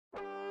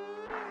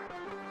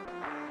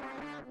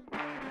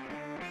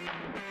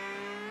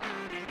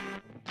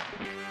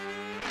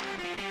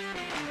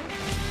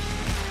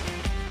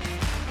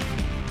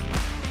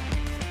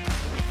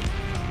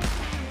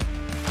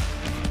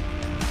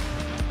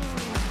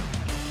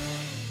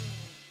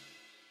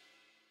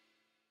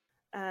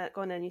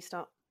Go on then, you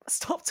start.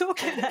 Stop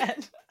talking then.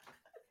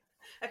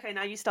 Okay,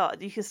 now you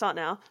start. You can start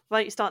now. Why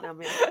don't you start now,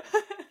 Mia?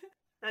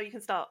 Now you can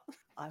start.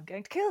 I'm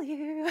going to kill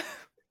you.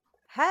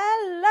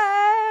 Hello,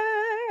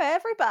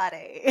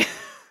 everybody.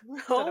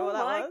 Oh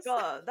my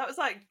god, that was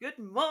like Good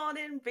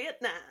Morning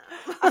Vietnam.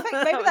 I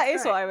think maybe that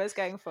is great. what I was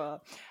going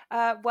for.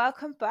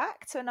 Welcome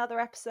back to another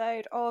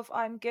episode of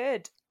I'm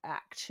Good,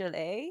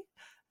 actually,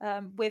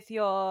 with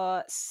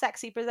your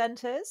sexy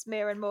presenters,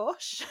 Mia and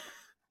Morsh.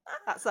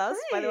 That's us,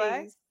 by the way.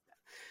 Thanks.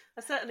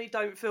 I certainly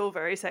don't feel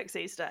very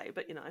sexy today,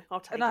 but I'll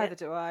take Neither it.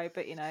 do I,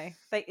 but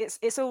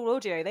it's all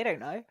audio. They don't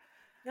know.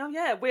 Oh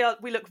yeah,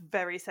 we look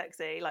very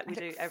sexy, like we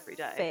do every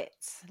day. Fit,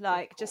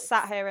 like just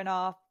sat here in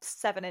our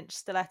 7-inch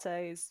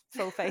stilettos,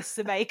 full face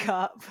of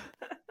makeup,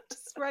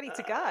 just ready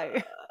to go.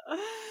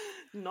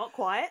 Not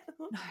quite.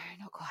 No,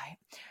 not quite.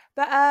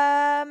 But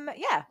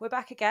yeah, we're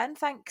back again.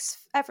 Thanks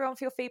everyone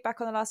for your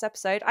feedback on the last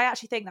episode. I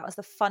actually think that was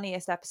the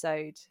funniest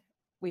episode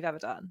we've ever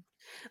done.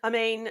 I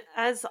mean,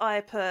 as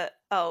I put,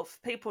 for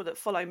people that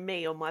follow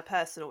me on my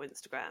personal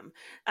Instagram,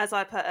 as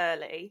I put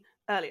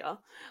earlier,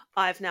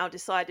 I've now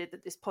decided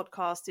that this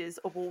podcast is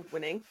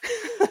award-winning.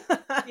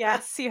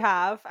 Yes, you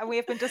have. And we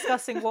have been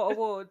discussing what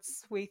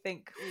awards we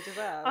think we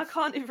deserve. I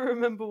can't even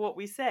remember what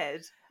we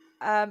said.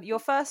 Your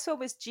first one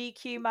was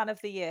GQ Man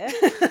of the Year.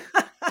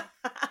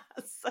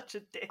 Such a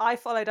dick. I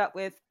followed up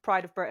with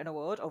Pride of Britain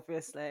Award,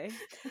 obviously.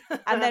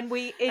 And then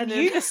we, in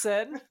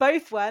unison,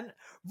 both went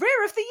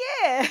Rear of the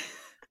Year.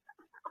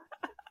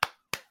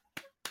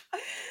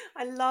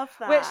 I love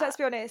that. Which, let's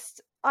be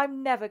honest,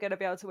 I'm never going to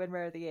be able to win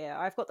Rear of the Year.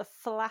 I've got the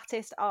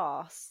flattest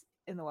arse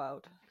in the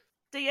world.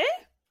 Do you?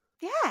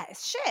 Yeah,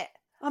 it's shit.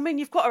 I mean,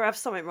 you've got to have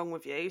something wrong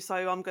with you, so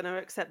I'm going to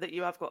accept that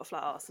you have got a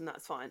flat arse, and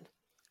that's fine.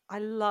 I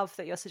love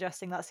that you're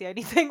suggesting that's the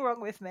only thing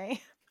wrong with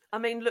me. I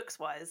mean,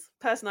 looks-wise,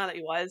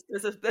 personality-wise,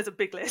 there's a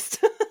big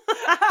list.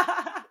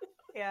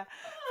 Yeah,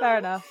 fair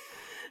enough.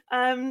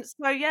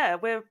 So yeah,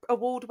 we're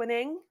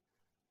award-winning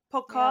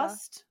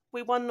podcast. Yeah.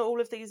 We won all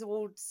of these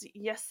awards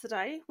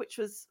yesterday, which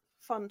was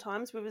fun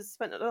times. We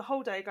spent the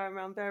whole day going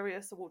around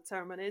various award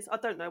ceremonies. I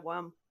don't know why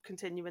I'm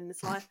continuing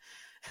this life.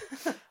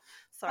 Sorry.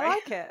 I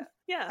like it.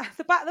 Yeah.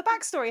 The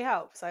backstory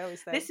helps, I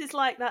always think. This is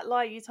like that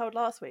lie you told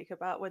last week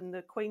about when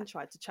the Queen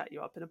tried to chat you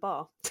up in a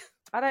bar.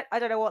 I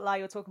don't know what lie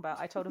you're talking about.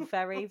 I told a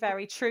very,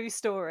 very true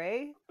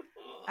story.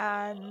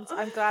 And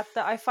I'm glad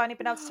that I've finally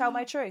been able to tell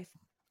my truth.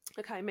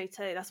 Okay, me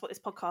too. That's what this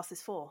podcast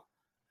is for.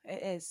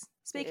 It is.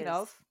 Speaking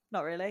of,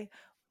 not really.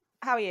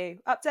 How are you?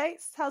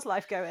 Updates? How's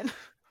life going?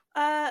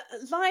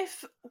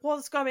 Life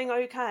was going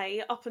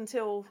okay up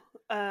until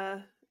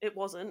it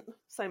wasn't.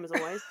 Same as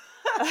always.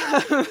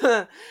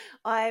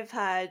 I've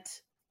had,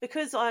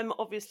 because I'm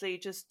obviously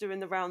just doing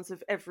the rounds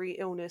of every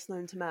illness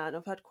known to man,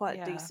 I've had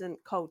quite a decent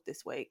cold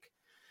this week.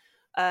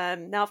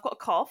 Now I've got a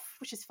cough,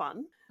 which is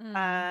fun.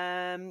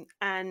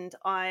 And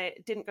I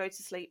didn't go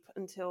to sleep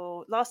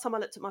until last time I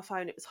looked at my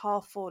phone, it was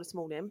 4:30 this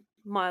morning.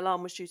 My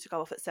alarm was due to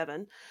go off at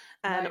 7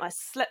 and I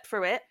slept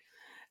through it.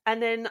 And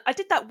then I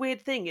did that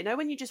weird thing,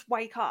 when you just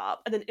wake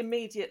up and then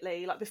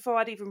immediately, like before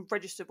I'd even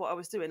registered what I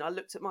was doing, I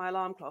looked at my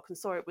alarm clock and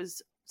saw it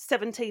was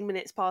 17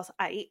 minutes past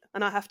 8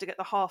 and I have to get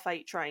the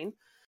 8:30 train.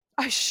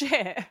 Oh,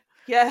 shit.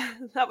 Yeah,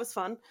 that was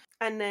fun.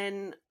 And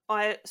then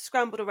I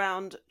scrambled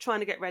around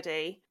trying to get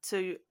ready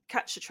to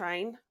catch the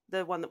train,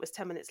 the one that was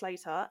 10 minutes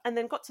later, and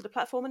then got to the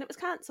platform and it was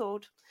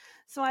cancelled.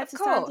 So I had to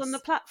stand on the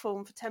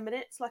platform for 10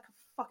 minutes like a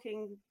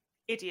fucking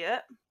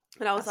idiot.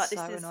 And I was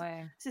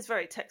this is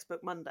very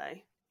textbook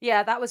Monday.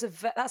 Yeah, that's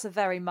a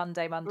very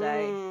Monday.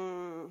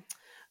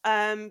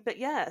 But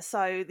yeah,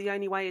 so the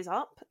only way is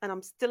up and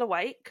I'm still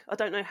awake. I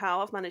don't know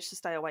how I've managed to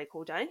stay awake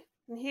all day.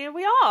 And here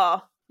we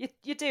are.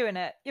 You're doing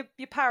it.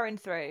 You're powering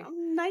through.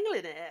 I'm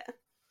nailing it.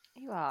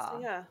 You are. So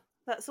yeah,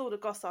 that's all the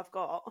goss I've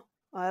got.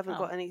 I haven't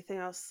got anything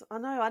else. I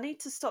know, I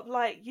need to stop,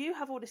 you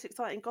have all this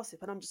exciting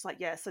gossip and I'm just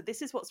yeah, so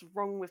this is what's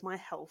wrong with my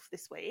health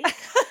this week.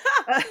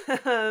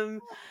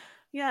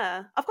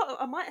 Yeah,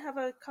 I might have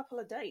a couple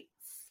of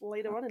dates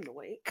later on in the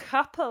week.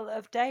 Couple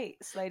of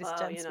dates, ladies and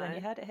gentlemen.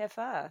 You heard it here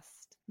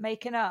first.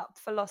 Making up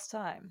for lost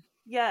time.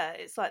 Yeah,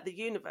 it's like the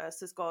universe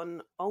has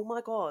gone, oh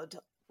my God,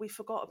 we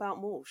forgot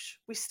about Morsh.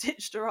 We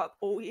stitched her up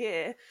all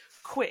year.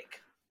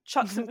 Quick,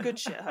 chuck some good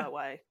shit her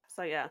way.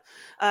 So yeah,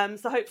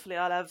 so hopefully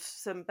I'll have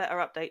some better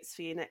updates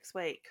for you next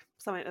week.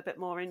 Something a bit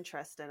more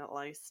interesting at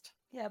least.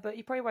 Yeah, but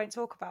you probably won't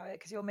talk about it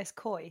because you'll miss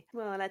Coy.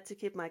 Well, I like to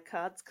keep my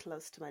cards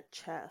close to my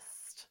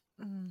chest.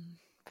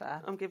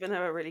 Fair. I'm giving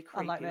her a really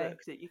creepy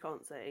look that you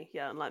can't see.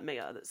 Yeah, unlike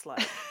Mia, that's like,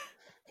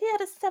 he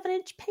had a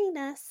 7-inch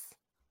penis.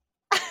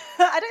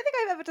 I don't think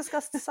I've ever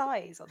discussed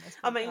size on this podcast.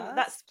 I mean,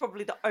 that's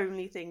probably the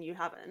only thing you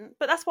haven't.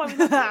 But that's why we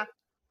love you.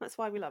 That's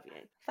why we love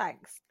you.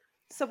 Thanks.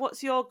 So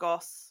what's your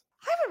goss?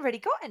 I haven't really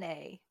got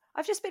any.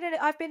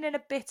 I've been in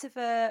a bit of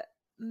a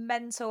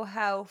mental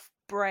health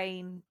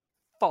brain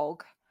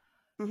fog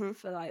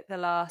for the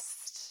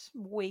last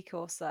week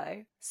or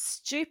so.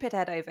 Stupid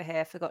head over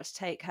here forgot to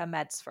take her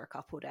meds for a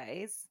couple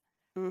days.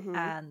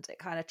 And it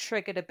kind of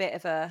triggered a bit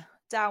of a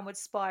downward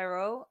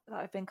spiral that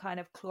I've been kind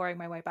of clawing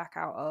my way back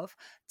out of.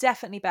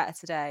 Definitely better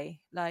today.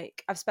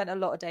 Like, I've spent a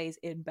lot of days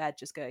in bed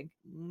just going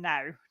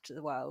no to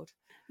the world.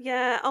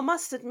 Yeah, I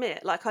must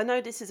admit, like, I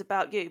know this is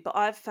about you, but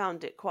I've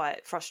found it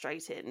quite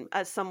frustrating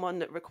as someone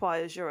that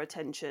requires your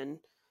attention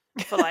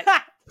for like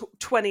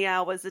 20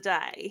 hours a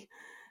day.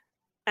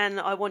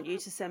 And I want you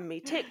to send me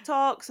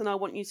TikToks, and I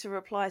want you to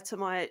reply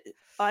to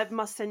I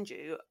must send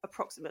you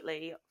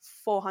approximately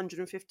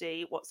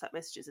 450 WhatsApp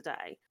messages a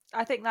day.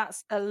 I think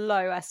that's a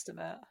low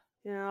estimate.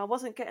 Yeah, I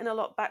wasn't getting a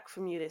lot back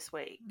from you this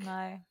week.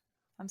 No,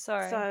 I'm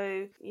sorry.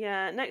 So,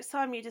 yeah, next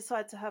time you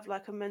decide to have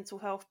like a mental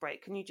health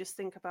break, can you just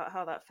think about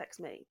how that affects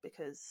me?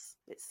 Because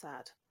it's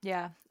sad.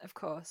 Yeah, of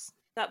course.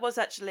 That was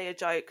actually a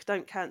joke.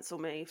 Don't cancel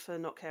me for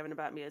not caring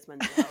about Mia's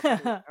mental health. I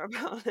didn't care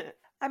about it.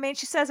 I mean,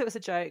 she says it was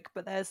a joke,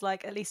 but there's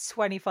like at least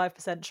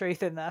 25%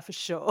 truth in there for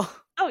sure.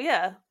 Oh,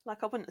 yeah.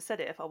 Like, I wouldn't have said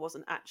it if I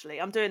wasn't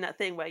actually. I'm doing that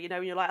thing where, you know,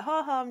 when you're like,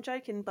 ha ha, I'm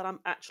joking, but I'm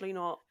actually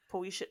not.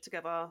 Pull your shit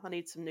together. I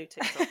need some new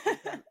TikTok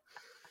content.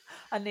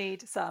 I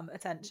need some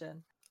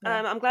attention.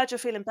 Yeah. I'm glad you're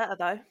feeling better,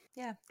 though.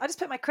 Yeah. I just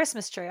put my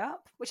Christmas tree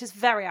up, which is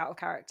very out of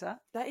character.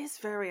 That is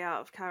very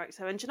out of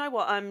character. And do you know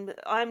what?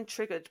 I'm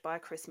triggered by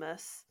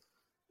Christmas.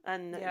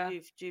 And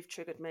you've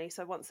triggered me.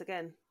 So once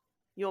again,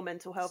 your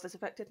mental health has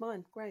affected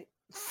mine. Great.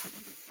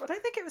 I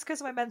don't think it was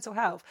because of my mental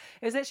health.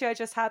 It was literally I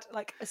just had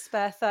like a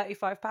spare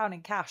 £35 in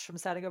cash from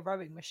selling a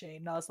rowing machine.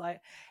 And I was like,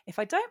 if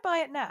I don't buy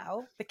it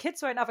now, the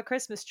kids won't have a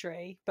Christmas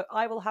tree, but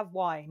I will have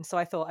wine. So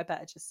I thought I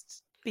better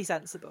just be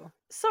sensible.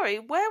 Sorry,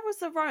 where was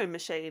the rowing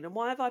machine? And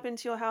why have I been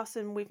to your house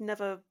and we've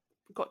never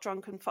got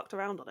drunk and fucked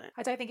around on it?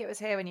 I don't think it was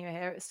here when you were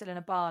here. It was still in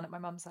a barn at my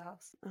mum's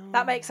house. Oh.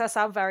 That makes her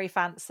sound very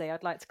fancy.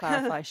 I'd like to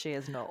clarify she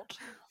is not.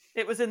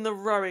 It was in the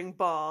rowing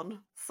barn.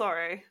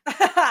 Sorry.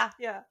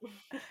 Yeah.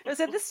 It was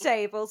in the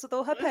stables with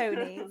all her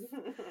ponies.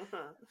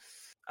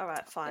 All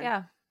right, fine.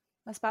 Yeah,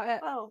 that's about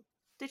it. Well,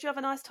 did you have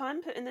a nice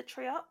time putting the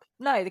tree up?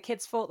 No, the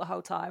kids fought the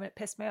whole time and it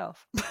pissed me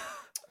off.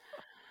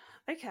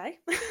 Okay.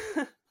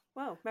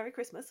 Well, Merry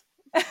Christmas.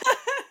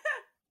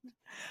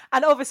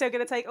 And obviously I'm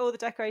going to take all the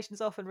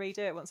decorations off and redo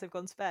it once they've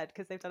gone to bed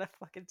because they've done a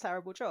fucking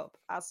terrible job,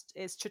 as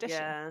is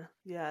tradition.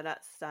 Yeah,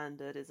 that's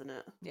standard, isn't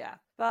it? Yeah,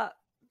 but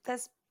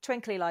there's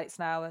twinkly lights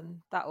now and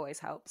that always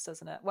helps,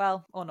 doesn't it?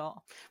 Well, or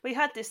not. We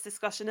had this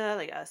discussion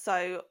earlier.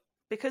 So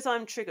because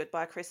I'm triggered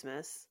by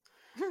Christmas,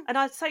 and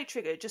I'd say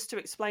triggered just to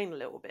explain a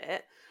little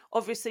bit,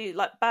 obviously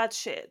like bad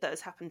shit that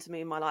has happened to me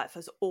in my life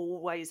has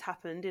always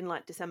happened in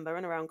like December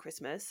and around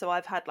Christmas. So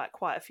I've had like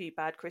quite a few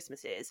bad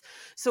Christmases.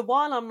 So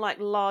while I'm like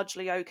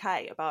largely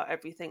okay about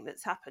everything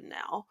that's happened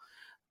now,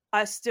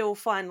 I still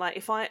find like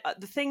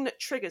the thing that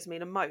triggers me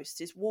the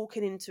most is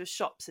walking into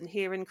shops and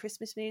hearing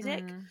Christmas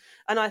music.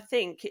 And I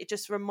think it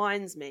just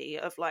reminds me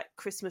of like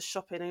Christmas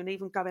shopping and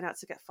even going out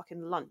to get fucking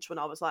lunch when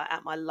I was like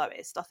at my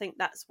lowest. I think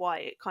that's why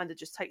it kind of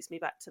just takes me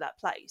back to that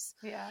place.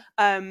 Yeah.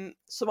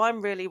 So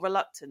I'm really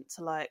reluctant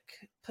to like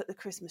put the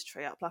Christmas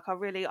tree up. Like I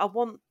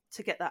want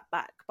to get that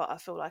back, but I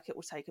feel like it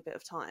will take a bit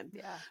of time.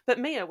 Yeah. But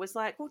Mia was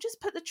like, well, just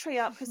put the tree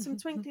up because some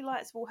twinkly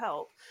lights will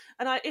help.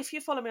 And if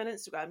you follow me on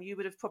Instagram, you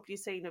would have probably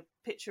seen a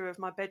picture of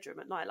my bedroom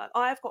at night. Like,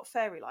 I've got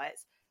fairy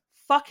lights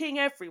fucking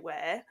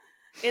everywhere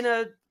in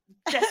a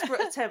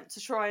desperate attempt to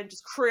try and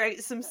just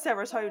create some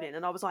serotonin.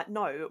 And I was like,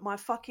 no, my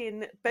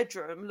fucking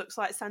bedroom looks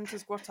like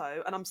Santa's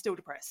grotto and I'm still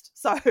depressed.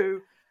 So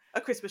a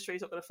Christmas tree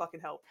is not going to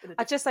fucking help.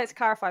 I'd just like to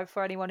clarify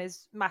before anyone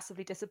is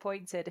massively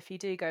disappointed, if you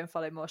do go and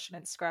follow Mosh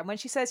on Instagram, when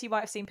she says you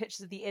might have seen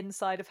pictures of the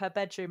inside of her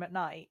bedroom at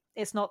night,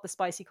 it's not the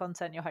spicy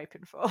content you're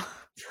hoping for.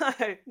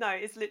 No,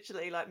 it's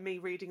literally like me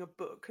reading a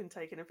book and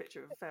taking a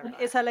picture of a fairy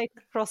light. It's her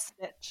latest cross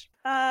stitch.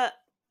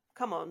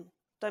 Come on,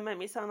 don't make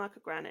me sound like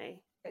a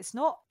granny. It's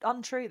not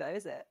untrue though,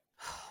 is it?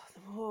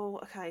 Oh,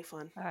 okay,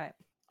 fine. All right.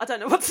 I don't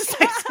know what to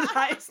say to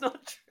that. It's not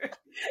true.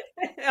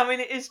 I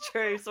mean, it is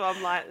true, so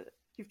I'm like,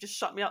 you've just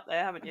shut me up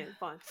there, haven't you?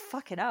 Fine.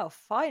 Fucking hell,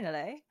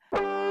 finally.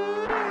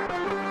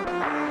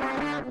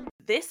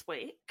 This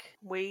week,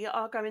 we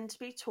are going to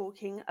be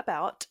talking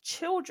about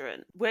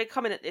children. We're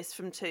coming at this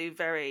from two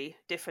very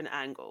different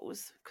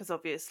angles, because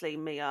obviously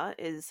Mia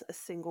is a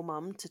single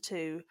mum to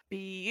two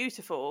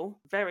beautiful,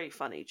 very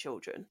funny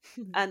children.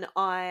 And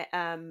I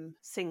am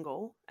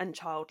single and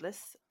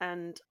childless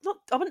and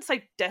I wouldn't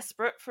say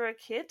desperate for a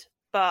kid,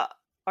 but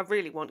I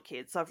really want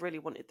kids. I've really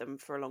wanted them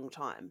for a long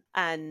time.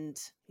 And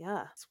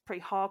yeah, it's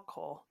pretty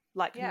hardcore.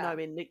 Like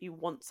knowing that you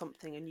want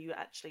something and you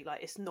actually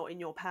like it's not in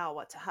your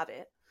power to have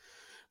it.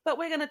 But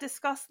we're going to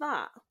discuss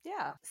that.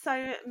 Yeah.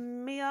 So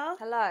Mia.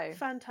 Hello.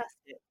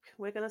 Fantastic.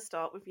 We're going to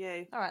start with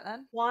you. All right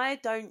then. Why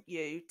don't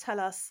you tell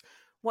us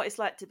what it's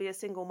like to be a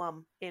single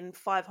mum in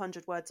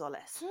 500 words or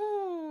less?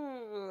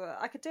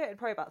 I could do it in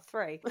probably about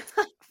 3.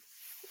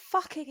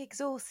 Fucking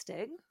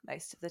exhausting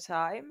most of the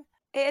time.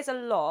 It is a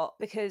lot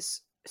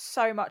because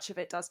so much of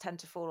it does tend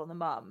to fall on the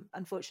mum.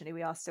 Unfortunately,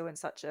 we are still in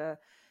such a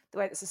the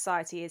way that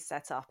society is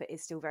set up, it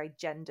is still very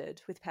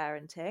gendered with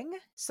parenting.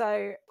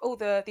 So all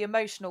the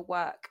emotional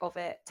work of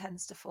it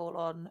tends to fall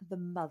on the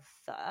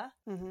mother.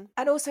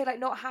 And also like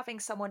not having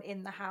someone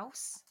in the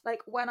house.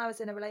 Like when I was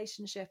in a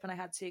relationship and I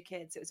had 2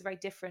 kids, it was a very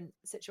different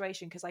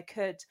situation because I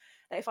could,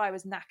 like, if I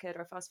was knackered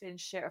or if I was feeling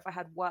shit or if I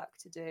had work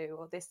to do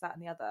or this, that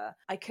and the other,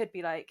 I could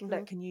be like,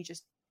 look, can you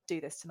just do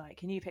this tonight?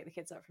 Can you pick the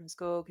kids up from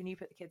school? Can you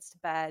put the kids to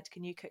bed?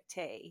 Can you cook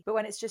tea? But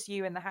when it's just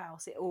you in the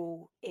house, it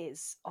all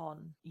is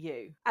on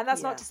you. And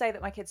that's not to say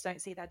that my kids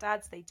don't see their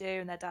dads. They do,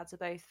 and their dads are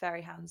both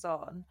very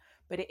hands-on,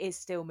 but it is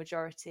still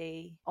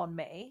majority on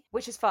me,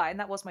 which is fine.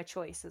 That was my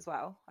choice as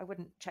well. I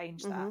wouldn't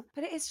change that.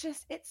 But it is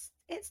just, it's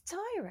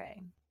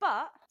tiring.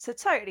 But to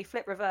totally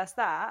flip reverse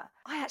that,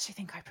 I actually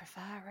think I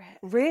prefer it.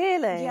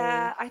 Really?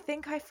 Yeah, I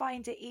think I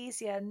find it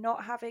easier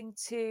not having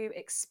to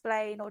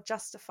explain or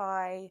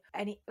justify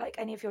any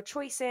of your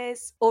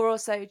choices, or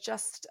also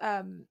just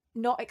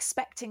not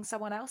expecting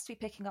someone else to be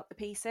picking up the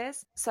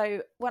pieces.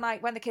 So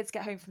when the kids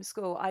get home from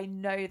school, I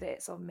know that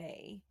it's on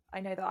me. I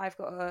know that I've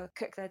got to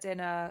cook their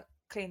dinner,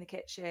 clean the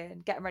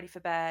kitchen, get them ready for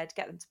bed,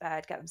 get them to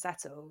bed, get them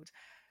settled.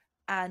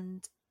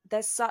 And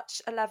there's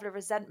such a level of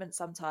resentment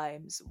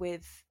sometimes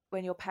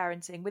when you're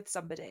parenting with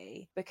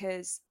somebody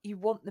because you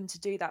want them to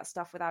do that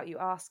stuff without you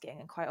asking,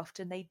 and quite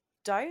often they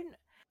don't.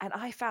 And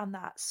I found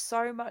that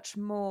so much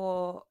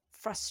more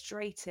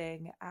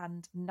frustrating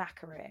and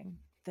knackering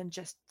than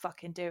just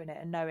fucking doing it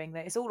and knowing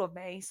that it's all on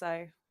me, so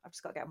I've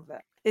just got to get on with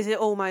it. Is it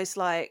almost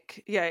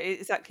like, yeah,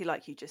 exactly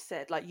like you just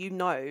said, like,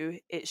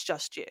 it's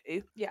just you.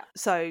 Yeah.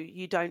 So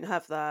you don't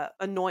have that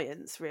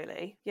annoyance,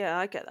 really. Yeah,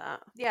 I get that.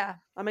 Yeah.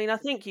 I mean, I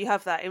think you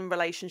have that in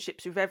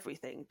relationships with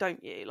everything,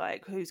 don't you?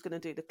 Like, who's going to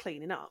do the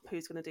cleaning up?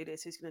 Who's going to do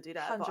this? Who's going to do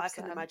that? 100%. But I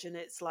can imagine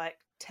it's like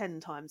 10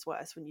 times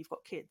worse when you've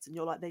got kids and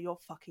you're like, they're your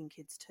fucking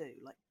kids too.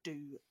 Like, do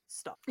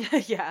stuff.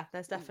 Yeah,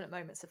 there's definite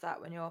moments of that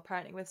when you're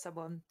parenting with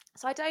someone.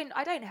 So I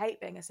don't hate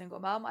being a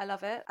single mum. I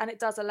love it. And it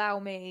does allow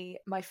me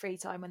my free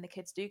time when the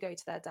kids do go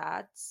to their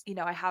dads. You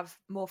know, I have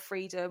more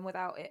freedom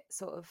without it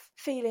sort of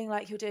feeling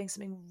like you're doing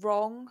something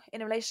wrong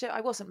in a relationship.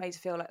 I wasn't made to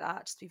feel like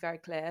that, just to be very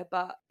clear.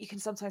 But you can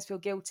sometimes feel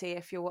guilty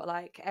if you're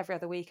like every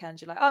other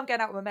weekend, you're like, oh, I'm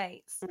going out with my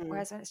mates.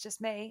 Whereas when it's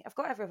just me, I've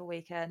got every other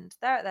weekend.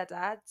 They're at their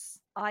dad's.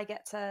 I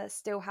get to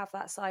still have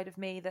that side of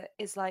me that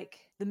is like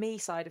the me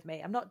side of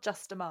me. I'm not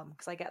just a mum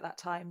because I get that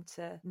time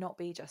to not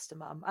be just a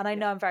mum. And I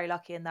know I'm very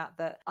lucky in that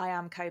I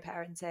am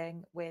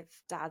co-parenting with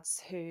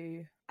dads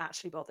who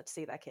actually bother to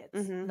see their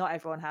kids. Not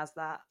everyone has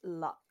that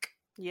luck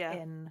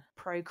in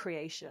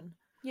procreation.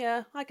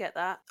 Yeah, I get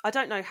that. I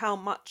don't know how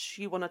much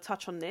you want to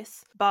touch on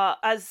this, but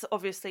as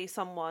obviously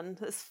someone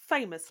that's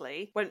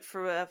famously went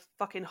through a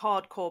fucking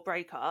hardcore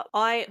breakup,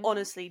 I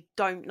honestly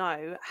don't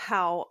know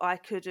how I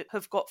could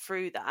have got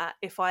through that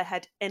if I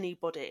had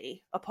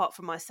anybody apart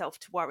from myself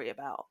to worry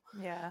about.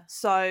 Yeah.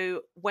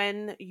 So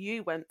when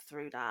you went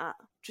through that,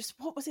 just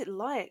what was it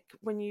like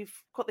when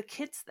you've got the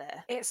kids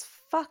there? It's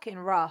fucking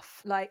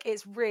rough. Like,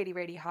 it's really,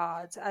 really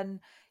hard. And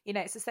you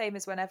know, it's the same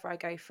as whenever I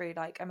go through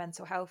like a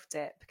mental health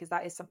dip, because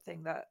that is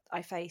something that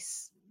I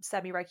face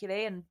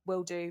semi-regularly and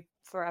will do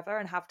forever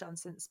and have done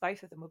since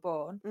both of them were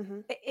born.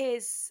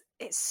 It's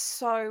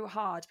so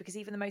hard because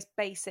even the most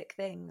basic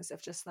things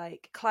of just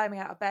like climbing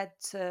out of bed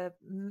to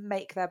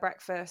make their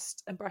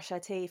breakfast and brush their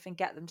teeth and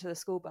get them to the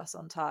school bus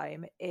on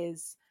time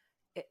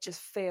it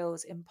just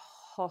feels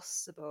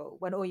impossible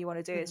when all you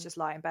want to do is just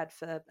lie in bed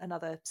for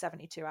another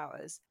 72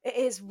 hours. It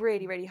is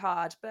really, really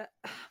hard. But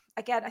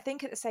again, I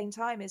think at the same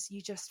time is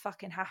you just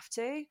fucking have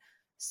to.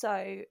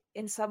 So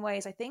in some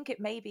ways, I think it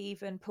maybe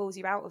even pulls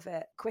you out of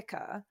it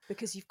quicker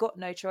because you've got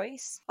no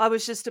choice. I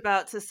was just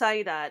about to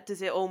say that.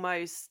 Does it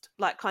almost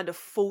like kind of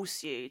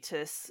force you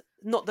to,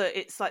 not that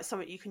it's like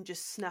something you can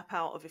just snap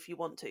out of if you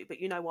want to, but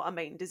you know what I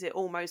mean? Does it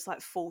almost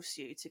like force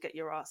you to get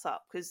your ass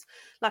up? Because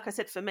like I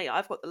said, for me,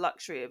 I've got the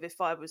luxury of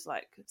if I was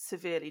like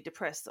severely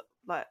depressed,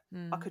 like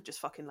I could just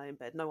fucking lay in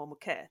bed. No one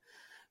would care.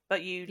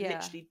 But you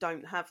literally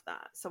don't have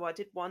that. So I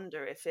did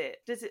wonder if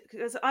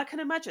because I can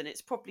imagine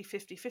it's probably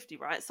 50-50,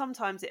 right?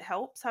 Sometimes it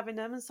helps having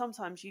them and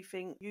sometimes you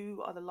think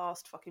you are the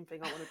last fucking thing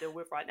I want to deal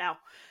with right now,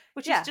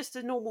 which is just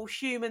a normal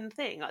human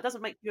thing. It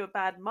doesn't make you a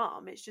bad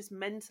mum. It's just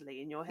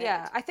mentally in your head.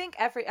 Yeah, I think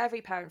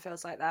every parent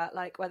feels like that,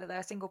 like whether they're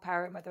a single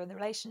parent, whether they're in a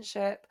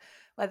relationship,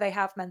 whether they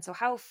have mental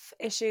health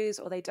issues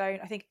or they don't.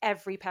 I think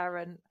every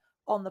parent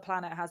on the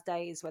planet has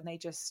days when they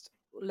just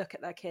look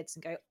at their kids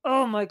and go,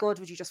 oh my god,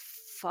 would you just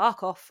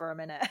fuck off for a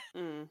minute?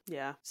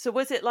 Yeah. So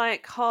was it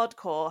like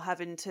hardcore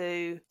having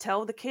to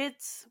tell the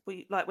kids,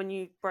 like when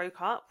you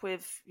broke up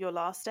with your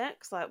last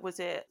ex, like was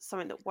it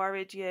something that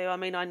worried you? I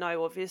mean, I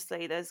know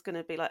obviously there's going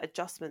to be like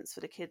adjustments for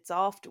the kids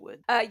afterward.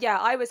 Yeah,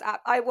 I was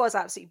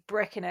absolutely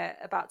bricking it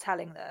about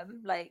telling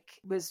them,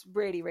 like was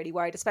really, really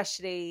worried,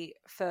 especially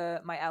for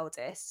my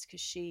eldest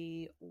because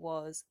she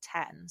was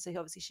 10, so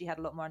obviously she had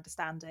a lot more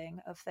understanding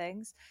of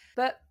things.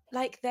 But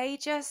like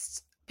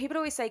people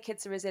always say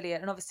kids are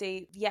resilient, and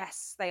obviously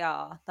yes they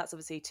are. That's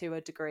obviously to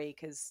a degree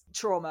because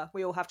trauma,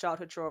 we all have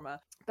childhood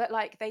trauma, but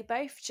like they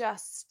both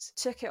just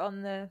took it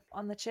on the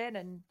chin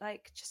and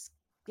like just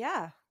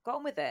got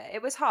on with it.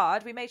 It was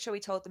hard. We made sure we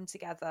told them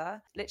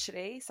together.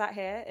 Literally sat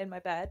here in my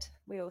bed.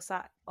 We all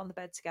sat on the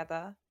bed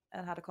together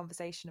and had a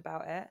conversation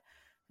about it,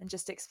 and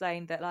just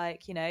explained that,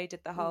 like, you know, did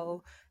the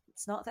whole,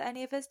 it's not that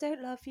any of us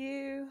don't love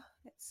you.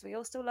 We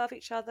all still love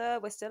each other.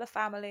 We're still a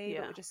family,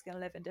 but we're just going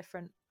to live in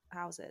different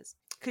houses.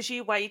 Because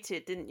you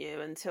waited, didn't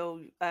you, until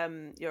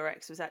your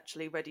ex was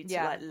actually ready to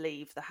like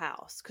leave the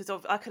house? Because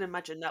I can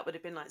imagine that would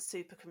have been like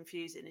super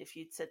confusing if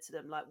you'd said to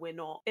them like, we're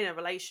not in a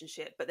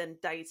relationship, but then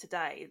day to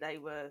day they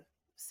were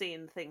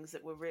seeing things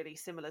that were really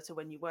similar to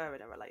when you were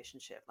in a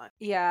relationship. Like,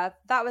 yeah,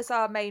 that was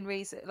our main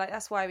reason. Like,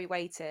 that's why we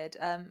waited.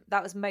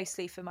 That was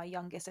mostly for my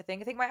youngest. I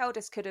think my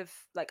eldest could have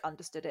like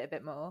understood it a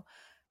bit more.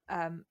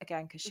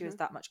 Again, because she was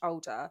that much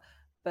older.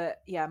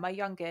 But yeah, my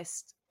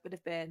youngest would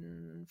have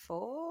been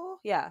 4,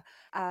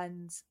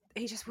 and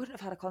he just wouldn't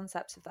have had a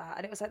concept of that.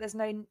 And it was like, there's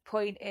no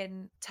point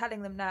in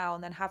telling them now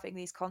and then having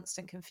these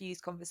constant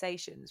confused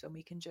conversations when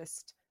we can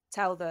just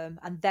tell them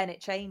and then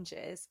it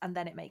changes and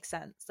then it makes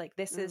sense. Like,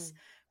 this is,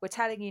 we're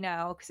telling you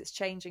now because it's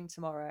changing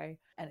tomorrow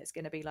and it's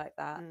going to be like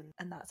that,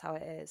 and that's how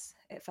it is.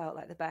 It felt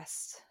like the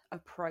best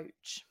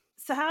approach.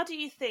 So how do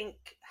you think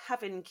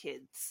having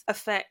kids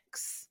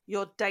affects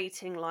your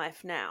dating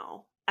life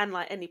now? And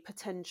like any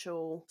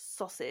potential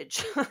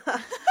sausage. I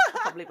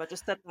can't believe I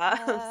just said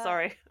that.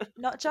 Sorry.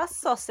 Not just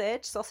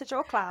sausage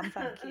or clam,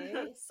 thank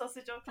you.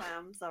 Sausage or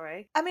clam,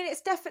 sorry. I mean,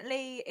 it's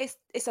definitely,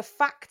 it's a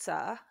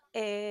factor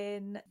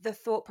in the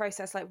thought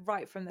process, like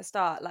right from the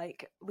start.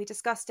 Like, we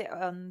discussed it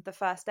on the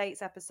first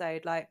dates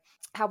episode, like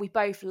how we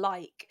both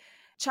like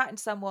chatting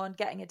to someone,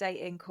 getting a date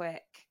in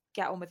quick,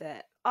 get on with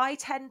it. I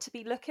tend to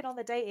be looking on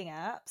the dating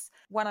apps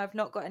when I've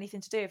not got anything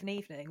to do of an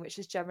evening, which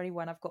is generally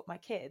when I've got my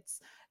kids.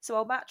 So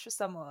I'll match with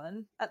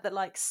someone at the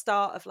like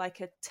start of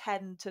like a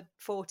 10 to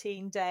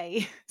 14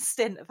 day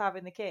stint of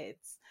having the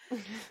kids.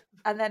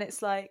 And then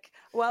it's like,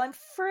 well, I'm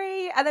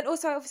free. And then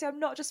also, obviously, I'm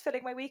not just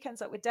filling my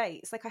weekends up with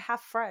dates. Like, I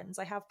have friends,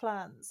 I have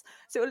plans.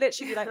 So it'll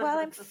literally be like, well,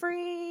 I'm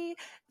free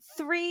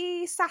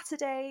 3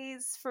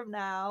 Saturdays from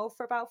now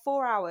for about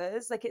 4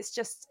 hours. Like, it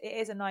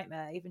is a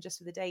nightmare, even just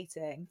for the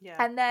dating.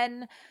 Yeah. And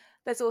then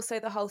there's also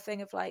the whole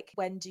thing of like,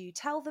 when do you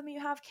tell them you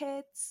have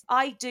kids?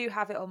 I do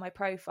have it on my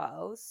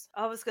profiles.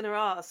 I was going to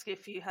ask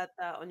if you had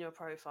that on your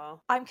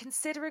profile. I'm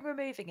considering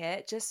removing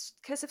it just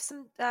because of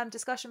some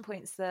discussion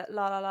points that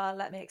La La La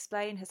Let Me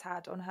Explain has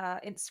had on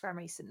her Instagram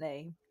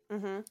recently.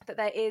 That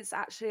there is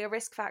actually a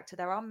risk factor.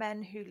 There are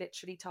men who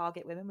literally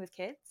target women with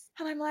kids.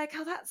 And I'm like,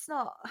 oh, that's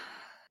not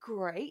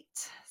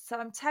great. So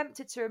I'm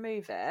tempted to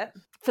remove it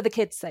for the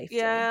kids' safety.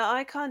 Yeah,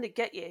 I kind of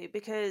get you,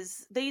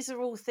 because these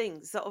are all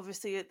things that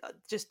obviously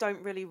just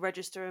don't really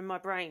register in my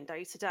brain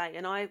day to day.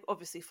 And I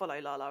obviously follow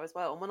Lala as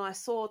well. And when I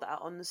saw that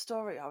on the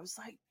story, I was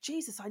like,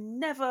 Jesus, I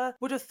never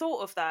would have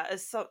thought of that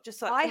as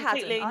just like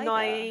completely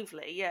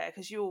naively. Yeah,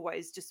 because you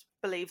always just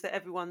believe that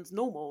everyone's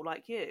normal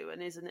like you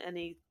and isn't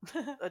any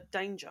a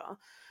danger.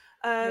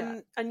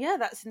 And yeah,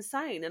 that's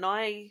insane. And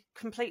I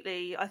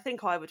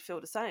think I would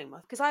feel the same.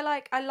 Because I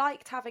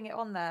liked having it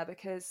on there,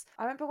 because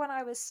I remember when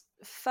I was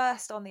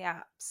first on the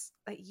apps,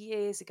 like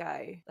years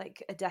ago,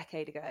 like a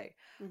decade ago,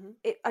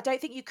 I don't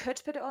think you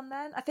could put it on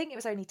then. I think it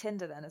was only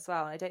Tinder then as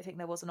well. And I don't think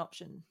there was an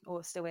option,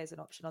 or still is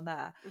an option on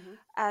there.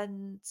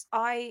 And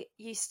I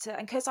used to,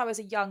 and because I was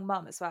a young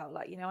mum as well,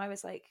 like, you know, I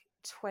was like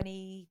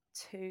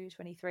 22,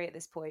 23 at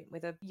this point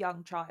with a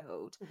young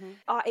child.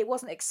 It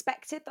wasn't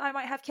expected that I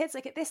might have kids.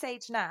 Like, at this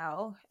age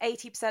now,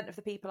 80% of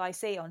the people I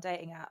see on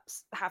dating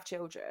apps have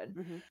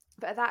children.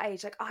 But at that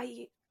age, like,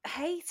 I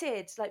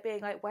hated like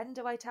being like, when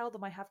do I tell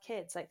them I have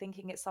kids? Like,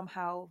 thinking it's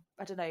somehow,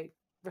 I don't know,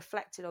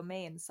 reflected on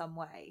me in some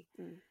way.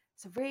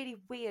 It's a really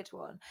weird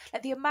one.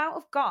 Like, the amount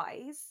of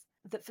guys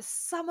that for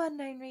some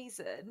unknown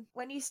reason,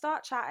 when you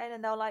start chatting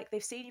and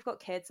they've seen you've got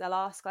kids, they'll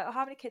ask like, oh,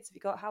 how many kids have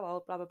you got? How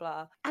old? Blah, blah,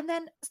 blah. And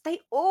then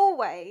they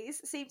always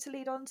seem to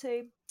lead on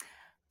to,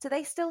 do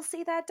they still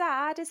see their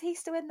dad? Is he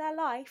still in their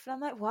life? And I'm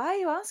like, why are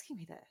you asking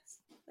me this?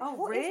 Like,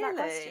 oh,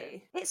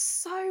 really? It's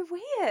so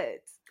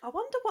weird. I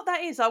wonder what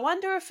that is. I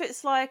wonder if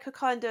it's like a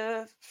kind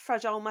of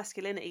fragile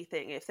masculinity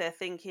thing. If they're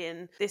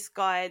thinking this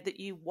guy that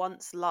you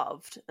once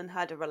loved and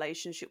had a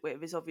relationship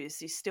with is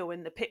obviously still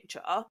in the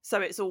picture.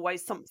 So it's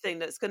always something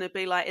that's going to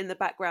be like in the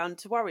background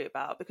to worry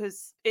about,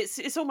 because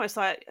it's almost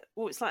like,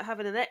 well, it's like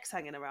having an ex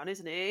hanging around,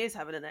 isn't it? It is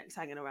having an ex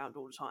hanging around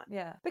all the time.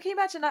 Yeah. But can you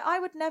imagine, like, I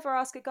would never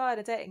ask a guy on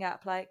a dating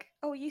app like,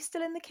 oh, are you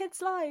still in the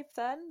kids' life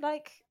then?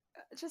 Like,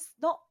 just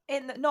not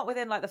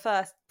within like the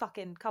first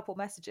fucking couple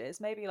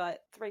messages, maybe like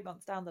 3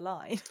 months down the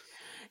line.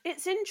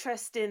 It's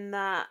interesting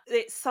that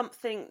it's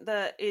something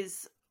that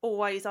is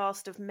always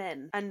asked of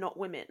men and not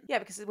women. Yeah,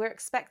 because we're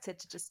expected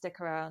to just stick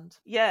around.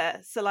 Yeah,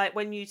 so like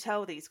when you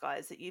tell these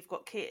guys that you've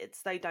got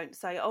kids, they don't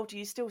say, oh, do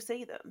you still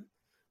see them?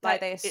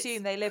 Like, they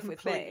assume they live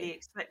with me. Completely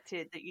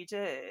expected that you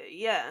do.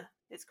 Yeah,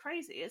 it's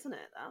crazy, isn't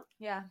it, that?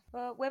 Yeah,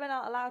 well, women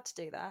aren't allowed to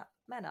do that.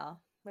 Men are.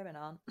 Women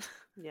aren't.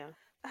 Yeah.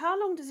 How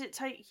long does it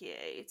take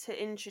you to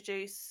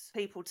introduce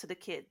people to the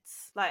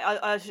kids? Like,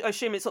 I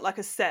assume it's not like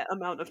a set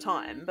amount of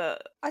time,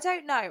 but I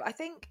don't know. I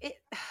think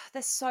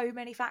there's so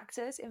many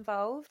factors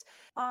involved.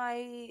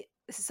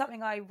 this is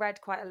something I read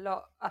quite a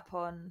lot up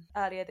on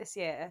earlier this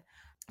year,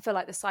 for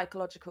like the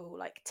psychological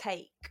like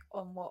take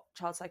on what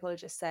child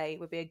psychologists say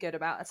would be a good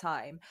amount of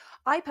time.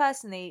 I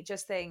personally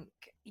just think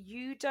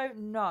you don't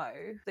know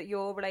that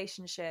your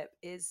relationship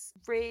is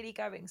really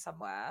going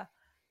somewhere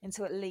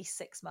until at least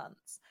 6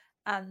 months.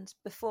 And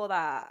before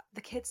that,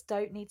 the kids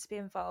don't need to be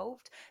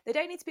involved. They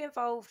don't need to be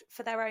involved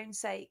for their own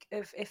sake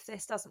of if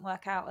this doesn't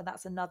work out and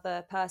that's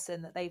another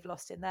person that they've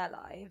lost in their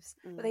lives.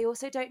 But they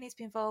also don't need to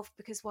be involved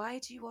because why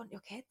do you want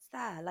your kids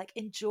there? Like,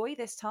 enjoy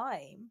this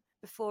time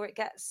before it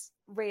gets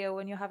real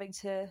and you're having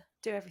to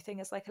do everything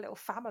as like a little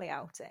family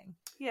outing.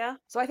 Yeah.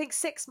 So I think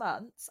 6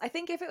 months. I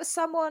think if it was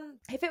someone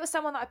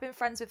that I've been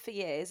friends with for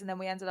years and then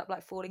we ended up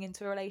like falling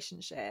into a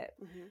relationship,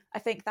 I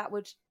think that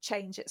would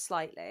change it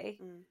slightly.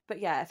 But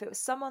yeah, if it was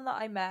someone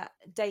that I met,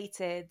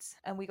 dated,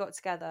 and we got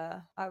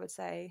together, I would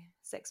say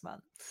 6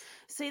 months.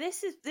 See,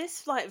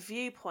 this like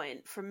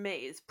viewpoint from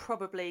me is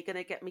probably going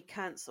to get me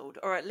cancelled,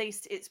 or at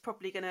least it's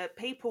probably going to,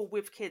 people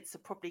with kids are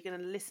probably going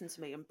to listen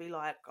to me and be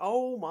like,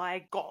 oh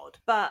my God.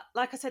 But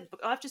like I said,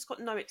 I've just got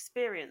no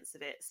experience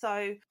of it.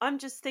 So I'm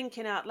just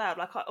thinking out loud,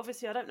 like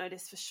obviously I don't know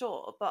this for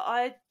sure, but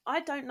I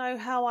don't know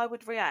how I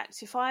would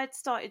react if I had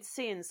started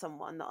seeing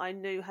someone that I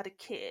knew had a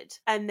kid,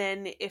 and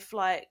then if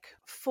like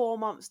 4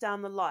 months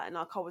down the line,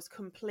 like I was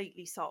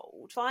completely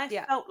sold. If I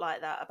felt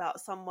like that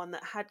about someone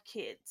that had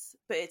kids,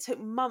 but it took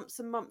months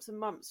and months and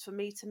months for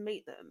me to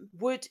meet them,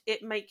 would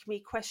it make me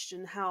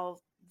question how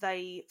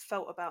they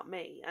felt about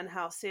me and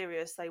how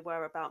serious they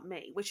were about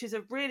me, which is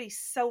a really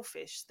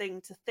selfish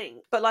thing to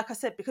think. But like I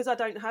said, because I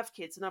don't have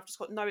kids and I've just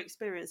got no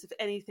experience of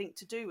anything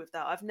to do with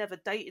that, I've never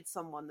dated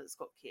someone that's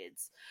got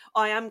kids,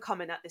 I am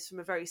coming at this from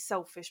a very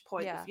selfish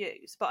point of view.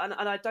 But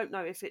and I don't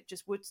know if it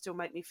just would still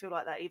make me feel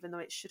like that, even though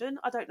it shouldn't.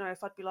 I don't know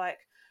if I'd be like,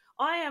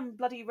 I am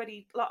bloody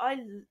ready. Like,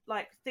 I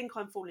like think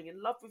I'm falling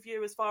in love with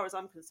you as far as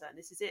I'm concerned.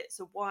 This is it.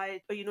 So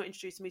why are you not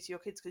introducing me to your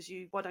kids? Because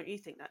why don't you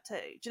think that too?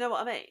 Do you know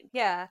what I mean?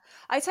 Yeah,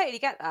 I totally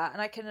get that,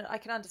 and I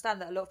can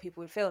understand that a lot of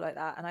people would feel like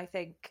that, and I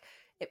think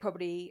it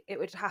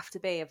would have to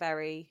be a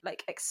very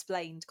like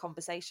explained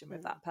conversation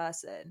with that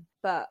person.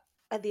 But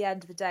at the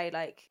end of the day,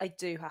 like, I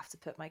do have to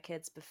put my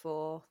kids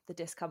before the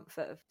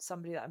discomfort of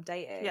somebody that I'm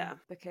dating. Yeah.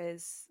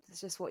 Because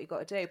it's just what you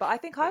got to do. But I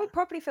think I would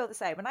probably feel the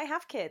same when I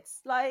have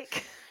kids.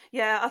 Like,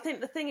 yeah, I think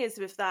the thing is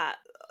with that,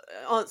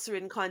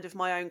 answering kind of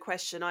my own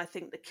question, I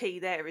think the key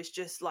there is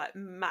just like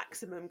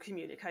maximum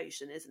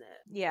communication, isn't it?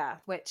 Yeah,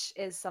 which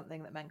is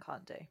something that men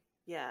can't do.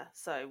 Yeah,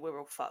 so we're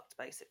all fucked,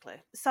 basically.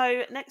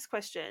 So, next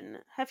question.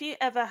 Have you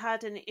ever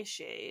had an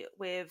issue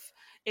with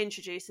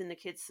introducing the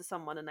kids to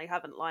someone and they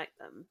haven't liked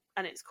them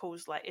and it's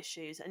caused like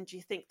issues? And do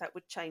you think that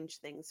would change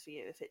things for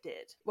you if it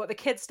did? What, the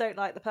kids don't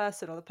like the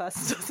person or the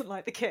person doesn't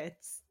like the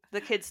kids?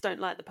 The kids don't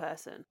like the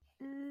person.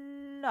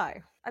 No,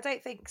 I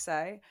don't think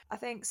so. I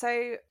think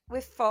so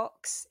with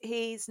Fox,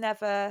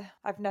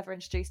 I've never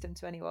introduced him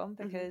to anyone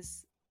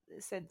because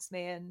since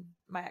me and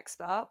my ex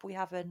split up,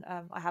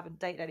 I haven't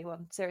dated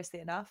anyone seriously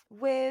enough.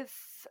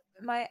 With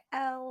my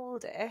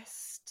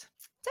eldest,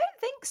 don't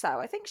think so.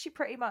 I think she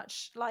pretty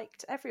much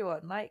liked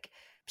everyone. Like,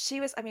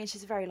 she's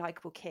a very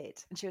likable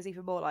kid, and she was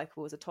even more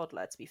likable as a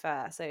toddler, to be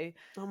fair. So,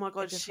 oh my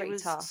God, she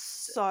was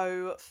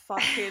so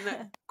fucking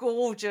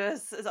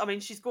gorgeous. I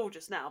mean, she's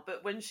gorgeous now,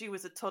 but when she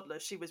was a toddler,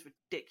 she was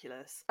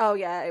ridiculous. Oh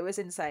yeah, it was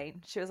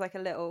insane. She was like a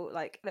little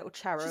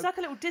cherub. She's like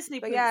a little Disney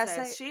princess.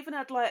 Yeah, so she even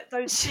had like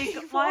those big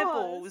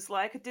eyeballs,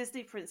 like a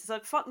Disney princess.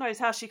 Like, fuck knows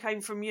how she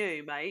came from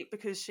you, mate,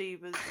 because she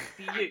was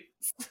beaut.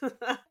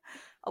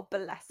 Oh,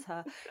 bless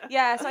her.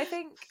 Yeah, so I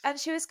think, and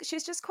she was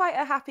just quite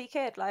a happy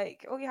kid.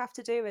 Like, all you have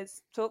to do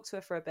is talk to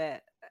her for a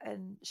bit,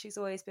 and she's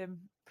always been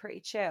pretty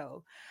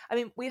chill. I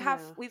mean,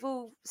 we've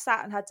all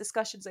sat and had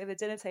discussions over the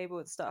dinner table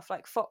and stuff.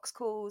 Like, Fox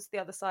calls the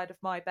other side of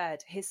my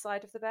bed his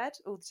side of the bed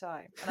all the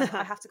time, and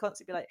I have to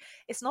constantly be like,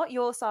 it's not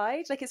your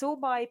side, like, it's all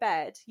my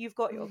bed, you've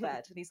got your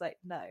bed. And he's like,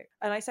 no.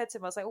 And I said to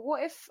him, I was like, well,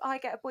 what if I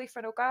get a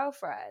boyfriend or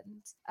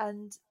girlfriend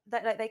and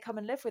they come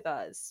and live with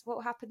us? What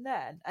will happen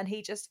then? And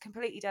he just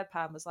completely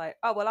deadpan was like,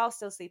 oh well, I'll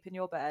still sleep in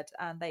your bed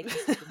and they can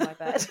sleep in my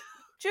bed.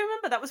 Do you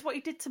remember that was what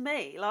you did to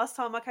me last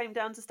time I came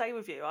down to stay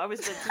with you? I was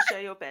meant to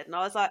share your bed, and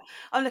I was like,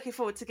 I'm looking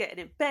forward to getting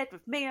in bed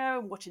with Mia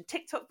and watching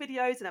TikTok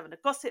videos and having a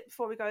gossip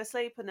before we go to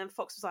sleep. And then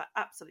Fox was like,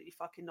 absolutely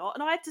fucking not.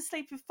 And I had to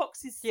sleep in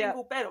Fox's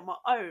single bed on my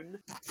own.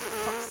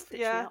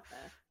 Yeah.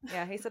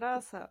 Yeah, he's an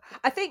arsehole.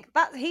 I think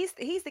that he's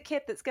the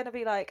kid that's going to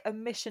be like a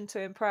mission to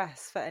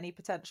impress for any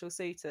potential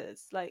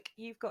suitors. Like,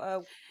 you've got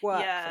to work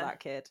for that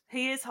kid.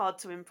 He is hard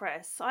to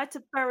impress. I had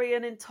to bury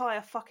an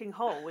entire fucking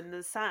hole in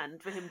the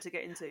sand for him to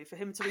get into, for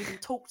him to even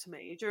talk to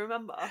me. Do you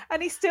remember?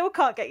 And he still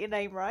can't get your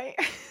name right.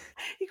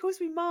 He calls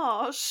me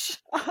Marsh.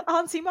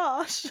 Auntie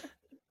Marsh.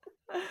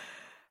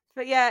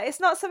 But yeah, it's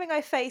not something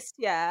I faced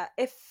yet.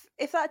 If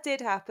if that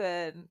did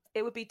happen,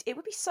 it would be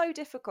so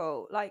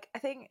difficult. Like, I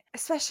think,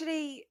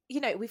 especially,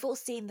 we've all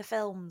seen the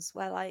films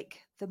where like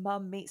the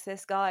mum meets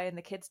this guy and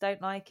the kids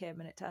don't like him,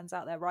 and it turns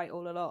out they're right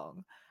all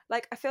along.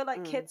 Like, I feel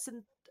like kids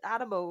and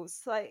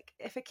animals, like,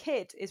 if a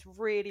kid is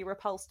really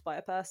repulsed by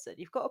a person,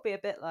 you've got to be a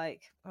bit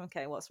like,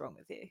 okay, what's wrong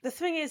with you? The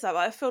thing is, though,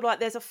 I feel like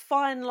there's a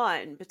fine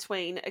line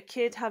between a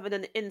kid having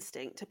an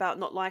instinct about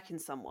not liking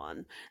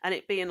someone and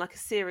it being like a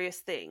serious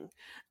thing,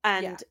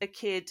 and a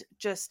kid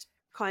just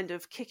kind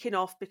of kicking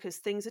off because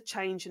things are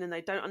changing and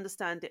they don't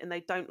understand it and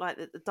they don't like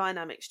that the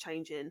dynamics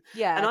changing.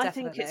 And I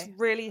think it's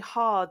really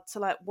hard to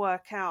like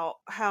work out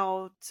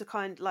how to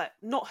kind of like,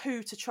 not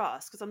who to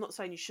trust, because I'm not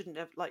saying you shouldn't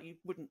have, like, you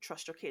wouldn't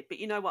trust your kid, but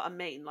you know what I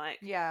mean, like,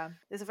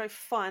 there's a very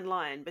fine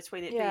line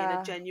between it being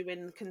a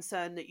genuine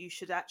concern that you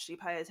should actually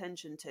pay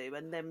attention to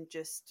and them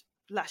just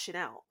lashing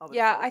out.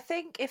 I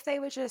think if they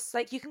were just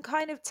like, you can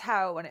kind of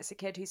tell when it's a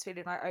kid who's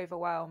feeling like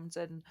overwhelmed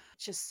and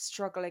just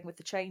struggling with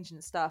the change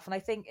and stuff. And I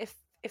think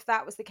if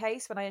that was the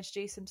case when I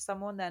introduced him to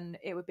someone, then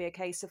it would be a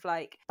case of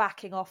like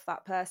backing off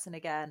that person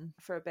again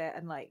for a bit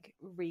and like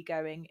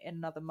re-going in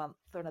another month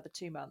or another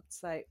 2 months.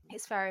 So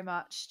it's very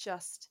much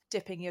just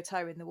dipping your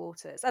toe in the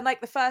waters. And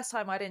like the first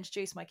time I'd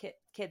introduce my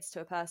kids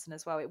to a person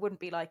as well, it wouldn't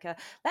be like a,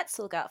 let's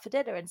all go out for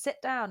dinner and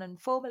sit down and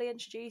formally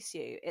introduce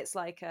you. It's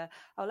like a,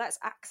 oh, let's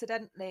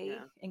accidentally,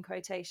 in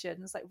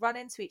quotations, like run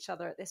into each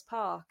other at this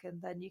park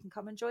and then you can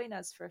come and join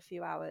us for a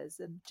few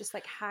hours and just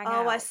like hang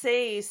out. Oh, I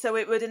see. So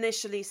it would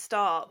initially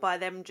start by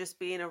them just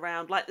being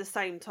around like the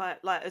same time,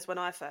 like as when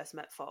I first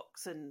met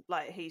Fox, and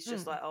like he's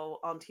just like, oh,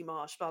 Auntie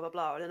Marsh, blah blah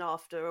blah, and then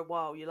after a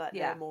while you like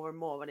there more and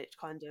more, and it's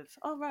kind of,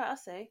 oh right, I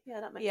see,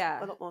 that makes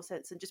a lot more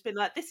sense, and just being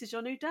like, this is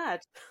your new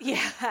dad.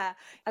 I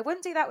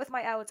wouldn't do that with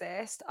my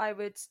eldest. I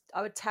would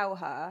tell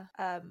her,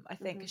 I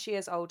think she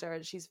is older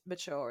and she's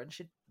mature and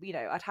should,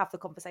 I'd have the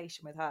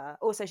conversation with her.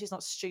 Also, she's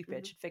not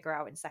stupid, she'd figure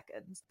out in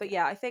seconds. But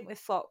I think with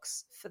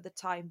Fox, for the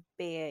time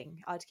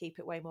being, I'd keep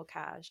it way more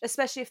cash,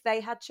 especially if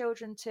they had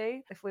children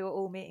too. If we were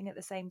all meeting at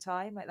the same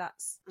time, like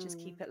that's just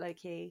keep it low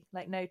key,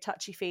 like no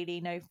touchy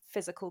feely, no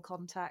physical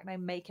contact, no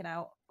making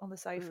out on the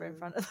sofa in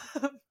front of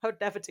them. I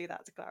would never do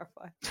that, to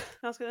clarify.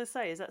 I was going to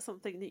say, is that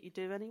something that you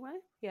do anyway?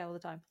 Yeah, all the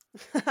time.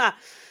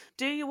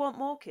 Do you want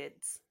more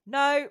kids?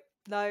 No.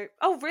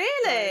 Oh,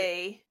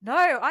 really? No,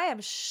 I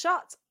am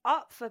shut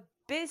up for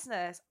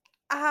business.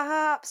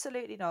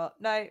 Absolutely not.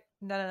 No,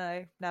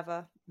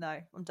 never. No,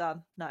 I'm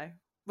done. No.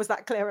 Was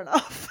that clear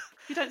enough?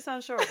 You don't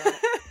sound sure about it.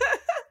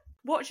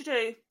 What would you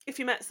do if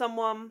you met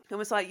someone and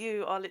was like,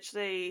 you are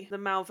literally the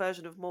male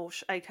version of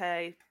Morsh,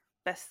 aka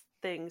best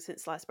thing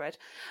since sliced bread,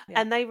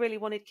 and they really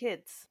wanted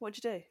kids? What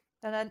would you do?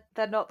 And then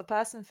they're not the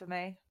person for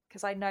me,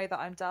 because I know that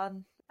I'm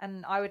done.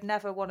 And I would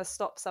never want to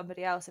stop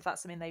somebody else if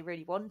that's something they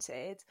really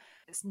wanted.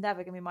 It's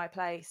never going to be my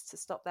place to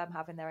stop them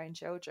having their own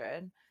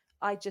children.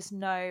 I just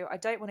know I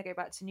don't want to go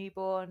back to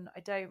newborn. I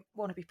don't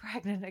want to be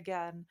pregnant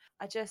again.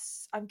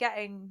 I'm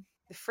getting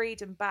the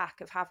freedom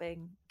back of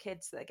having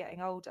kids that are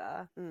getting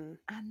older.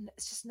 And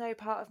it's just no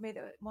part of me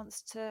that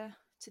wants to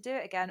do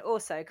it again.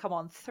 Also, come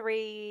on,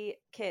 3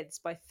 kids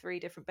by 3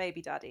 different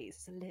baby daddies.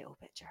 It's a little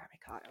bit Jeremy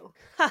Kyle.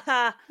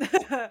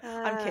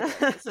 I'm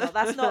kidding.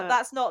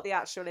 That's not the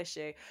actual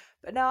issue.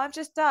 But no, I'm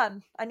just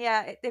done. And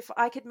if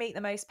I could meet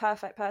the most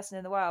perfect person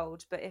in the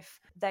world, but if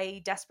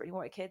they desperately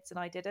wanted kids and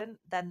I didn't,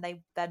 then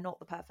they're not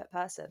the perfect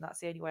person. That's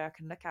the only way I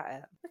can look at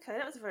it. Okay,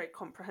 that was a very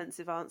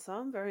comprehensive answer.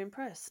 I'm very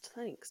impressed.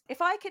 Thanks.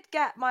 If I could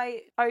get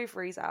my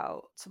ovaries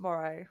out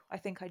tomorrow, I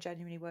think I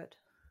genuinely would.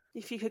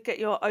 If you could get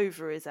your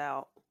ovaries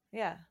out?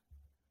 Yeah.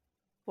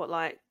 What,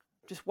 like,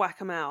 just whack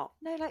them out?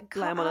 No, like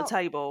lay them on a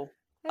table.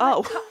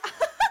 No, not like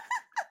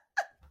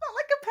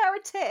a pair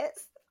of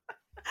tits.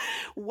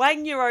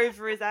 Wang your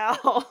ovaries out.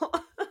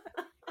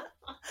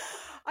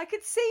 I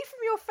could see from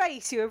your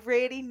face you were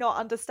really not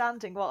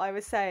understanding what I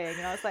was saying,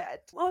 and I was like,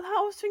 well,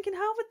 I was thinking,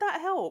 how would that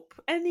help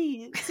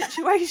any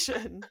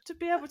situation to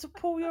be able to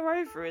pull your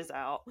ovaries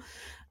out?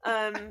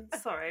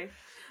 Sorry.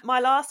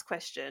 My last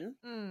question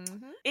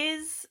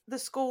is the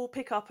school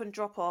pick up and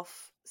drop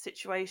off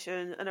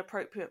situation an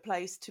appropriate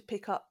place to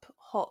pick up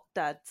hot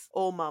dads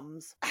or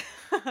mums?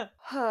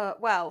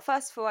 Well,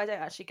 first of all, I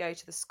don't actually go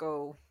to the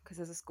school because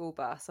there's a school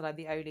bus and I'm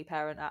the only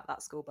parent at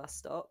that school bus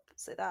stop,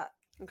 so that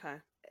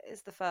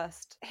is the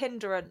first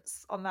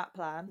hindrance on that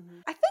plan.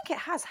 I think it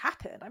has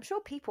happened. I'm sure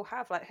people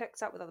have like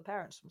hooked up with other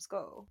parents from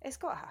school. It's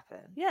got to happen.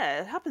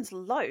 Yeah, it happens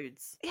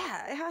loads.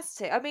 Yeah, it has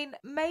to. I mean,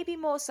 maybe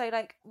more so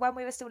like when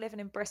we were still living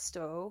in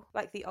Bristol,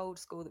 like the old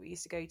school that we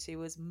used to go to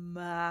was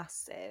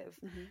massive.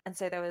 And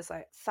so there was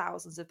like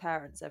thousands of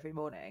parents every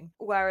morning.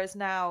 Whereas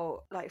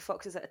now, like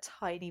Fox is at a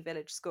tiny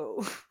village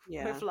school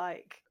with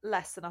like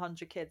less than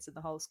 100 kids in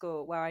the whole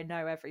school where I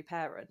know every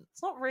parent.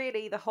 It's not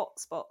really the hot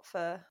spot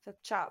for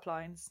chat-up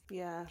lines.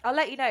 Yeah. I'll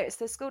let you know. It's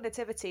the school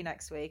nativity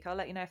next week. I'll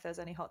let you know if there's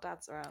any hot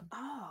dads around.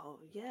 Oh,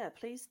 yeah,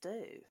 please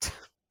do.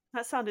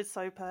 That sounded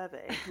so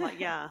pervy. Like,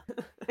 yeah.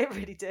 It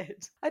really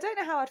did. I don't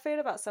know how I'd feel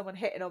about someone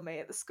hitting on me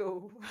at the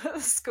school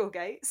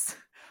gates.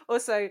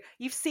 Also,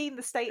 you've seen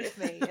the state of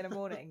me in a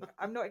morning.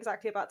 I'm not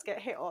exactly about to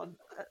get hit on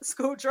at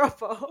school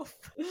drop-off.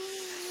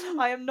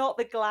 I am not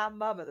the glam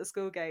mum at the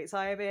school gates.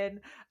 I am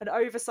in an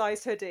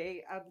oversized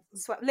hoodie and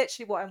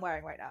literally what I'm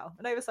wearing right now.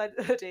 An oversized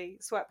hoodie,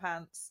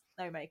 sweatpants,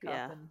 no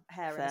makeup, and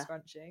hair in a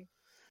scrunchie.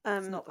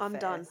 I'm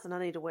done and I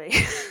need a wee.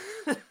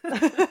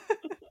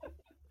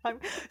 I'm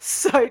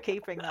so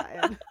keeping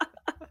that in.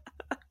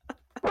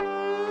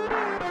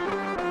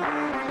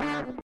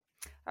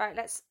 All right,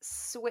 let's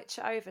switch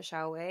over,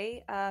 shall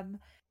we?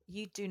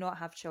 You do not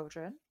have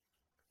children,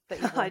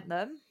 but you want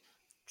them.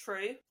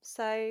 True.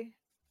 So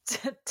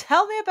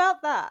tell me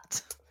about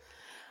that.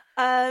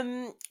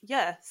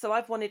 Yeah, so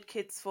I've wanted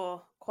kids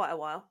for quite a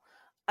while.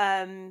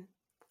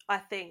 I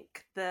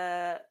think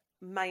the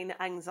main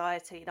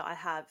anxiety that I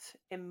have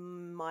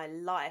in my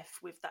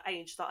life with the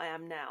age that I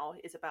am now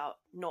is about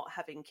not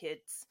having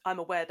kids. I'm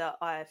aware that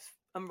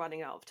I'm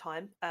running out of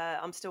time.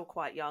 I'm still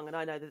quite young, and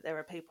I know that there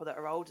are people that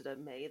are older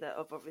than me that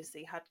have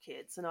obviously had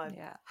kids, and I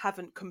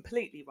haven't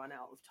completely run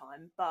out of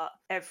time. But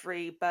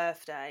every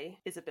birthday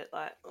is a bit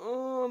like,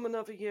 oh, I'm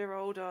another year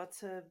older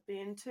to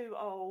being too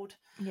old.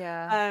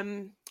 Yeah.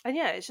 And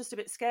yeah, it's just a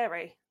bit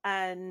scary.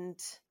 And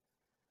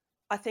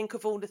I think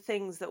of all the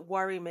things that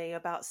worry me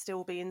about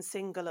still being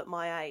single at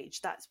my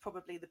age, that's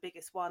probably the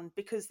biggest one,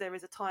 because there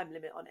is a time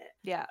limit on it.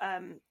 Yeah.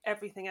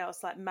 Everything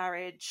else, like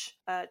marriage,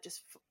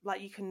 just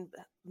like you can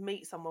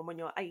meet someone when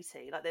you're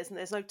 80. Like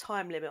there's no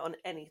time limit on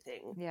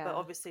anything. Yeah. But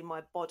obviously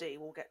my body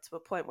will get to a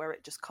point where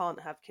it just can't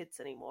have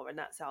kids anymore, and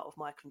that's out of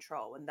my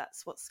control. And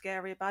that's what's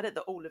scary about it,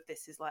 that all of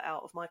this is like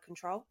out of my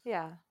control.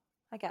 Yeah,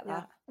 I get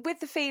that. With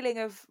the feeling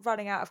of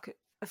running out of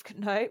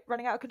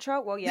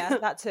control. Well, yeah,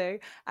 that too,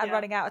 and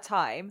running out of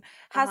time.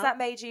 Has that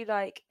made you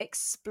like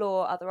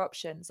explore other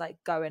options, like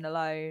going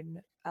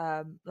alone,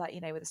 like,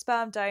 you know, with a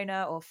sperm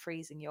donor, or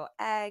freezing your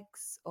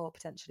eggs, or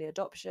potentially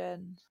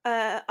adoption?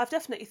 I've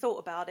definitely thought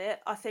about it.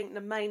 I think the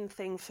main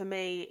thing for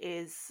me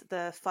is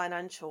the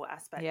financial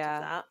aspect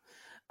of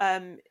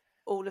that.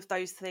 All of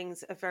those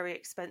things are very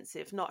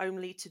expensive, not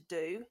only to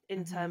do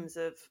in terms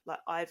of like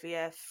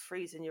IVF,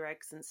 freezing your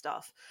eggs and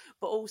stuff,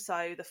 but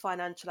also the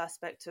financial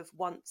aspect of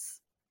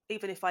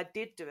even if I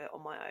did do it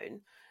on my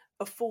own,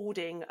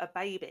 affording a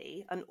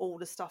baby and all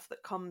the stuff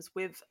that comes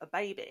with a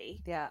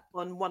baby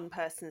on one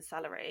person's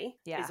salary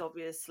is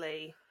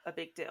obviously a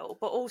big deal.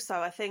 But also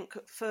I think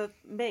for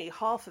me,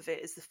 half of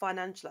it is the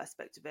financial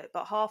aspect of it,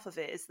 but half of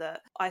it is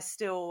that I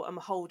still am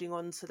holding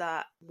on to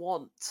that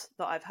want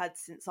that I've had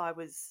since I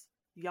was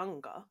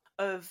younger,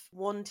 of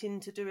wanting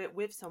to do it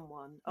with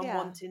someone and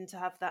wanting to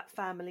have that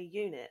family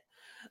unit.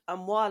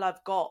 And while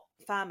I've got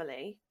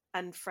family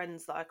and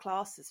friends that I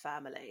class as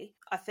family,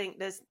 I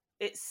think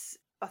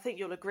I think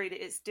you'll agree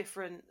that it's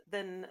different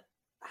than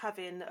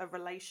having a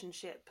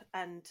relationship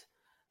and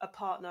a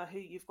partner who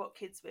you've got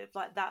kids with.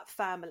 Like that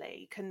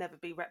family can never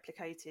be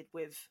replicated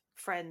with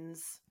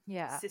friends,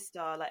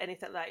 sister, like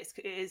anything like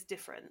that. It is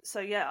different. So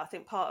yeah, I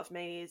think part of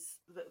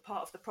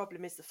the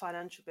problem is the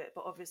financial bit,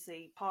 but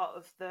obviously part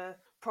of the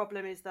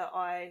problem is that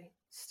I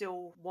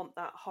still want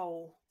that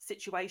whole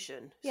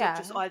situation.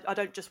 So I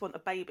don't just want a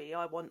baby,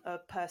 I want a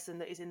person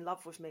that is in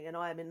love with me and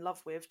I am in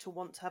love with to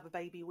want to have a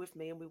baby with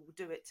me, and we will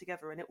do it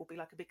together, and it will be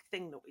like a big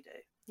thing that we do.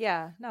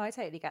 Yeah, no, I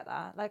totally get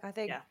that. Like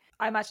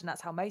I imagine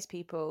that's how most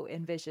people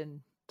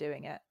envision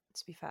doing it,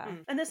 to be fair.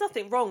 And there's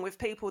nothing wrong with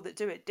people that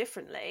do it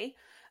differently.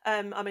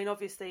 I mean,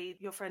 obviously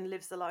your friend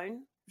lives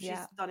alone. She's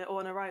done it all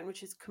on her own,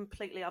 which is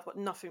I've got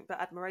nothing but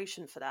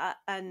admiration for that.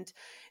 And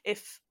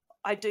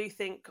I do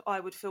think I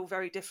would feel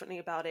very differently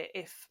about it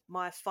if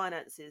my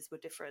finances were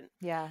different.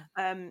 Yeah.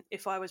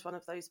 If I was one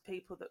of those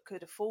people that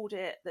could afford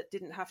it, that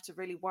didn't have to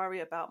really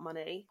worry about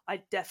money,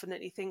 I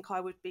definitely think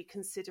I would be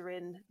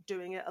considering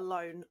doing it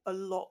alone a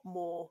lot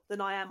more than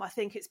I am. I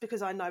think it's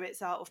because I know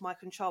it's out of my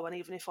control, and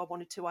even if I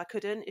wanted to, I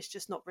couldn't. It's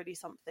just not really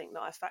something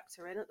that I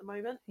factor in at the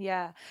moment.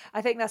 Yeah.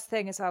 I think that's the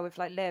thing as well with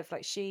like Liv.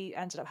 Like she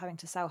ended up having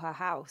to sell her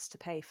house to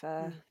pay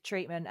for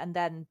treatment and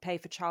then pay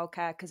for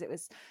childcare, because it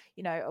was,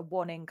 you know, a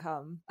one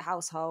income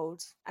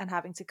household, and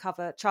having to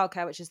cover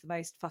childcare, which is the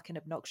most fucking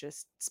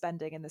obnoxious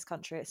spending in this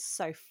country. It's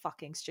so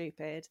fucking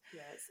stupid.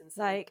 Yeah, it's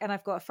insane. Like, and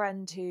I've got a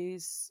friend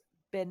who's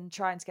been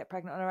trying to get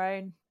pregnant on her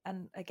own,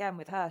 and again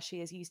with her, she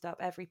has used up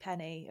every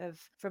penny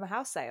from a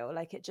house sale.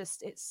 Like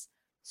it's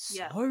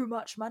so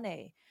much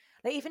money.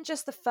 Like even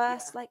just the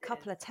first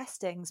couple of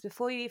testings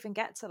before you even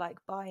get to like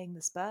buying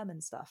the sperm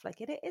and stuff, like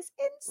it is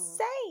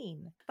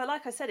insane. But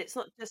like I said, it's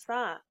not just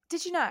that.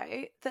 Did you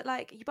know that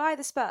like you buy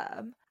the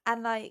sperm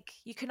and like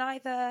you can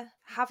either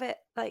have it,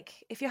 like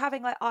if you're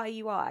having like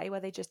IUI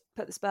where they just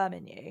put the sperm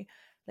in you,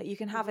 like you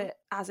can have it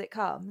as it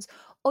comes,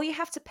 or you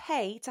have to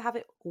pay to have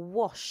it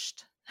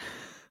washed.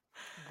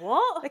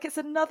 What? Like it's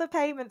another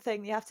payment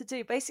thing you have to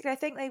do. Basically, I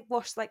think they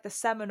wash like the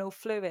seminal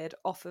fluid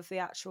off of the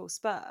actual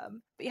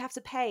sperm, but you have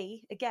to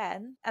pay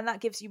again, and that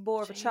gives you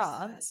more of a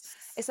chance.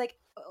 It's like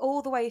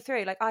all the way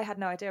through, like I had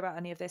no idea about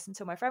any of this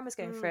until my friend was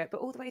going through it, but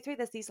all the way through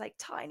there's these like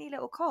tiny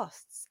little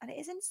costs and it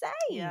is insane.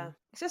 Yeah.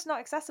 It's just not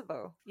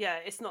accessible. Yeah,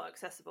 it's not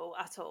accessible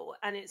at all.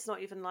 And it's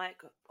not even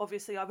like,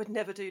 obviously I would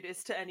never do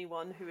this to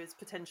anyone who is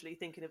potentially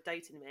thinking of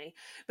dating me,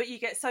 but you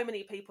get so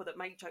many people that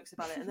make jokes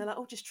about it and they're like,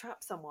 oh, just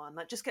trap someone,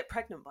 like just get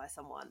pregnant by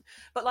someone.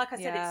 But like I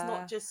said, it's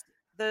not just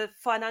the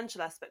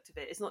financial aspect of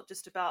it. It's not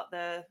just about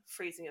the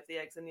freezing of the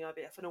eggs and the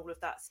IVF and all of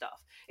that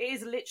stuff. It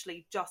is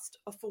literally just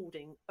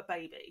affording a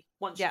baby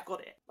once you've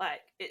got it. Like,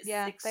 it's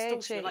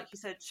extortionate. Like you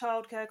said,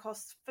 childcare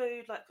costs,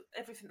 food, like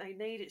everything they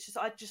need. It's just,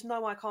 I just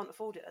know I can't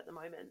afford it at the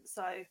moment.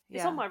 So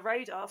it's on my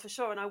radar for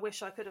sure, and I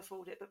wish I could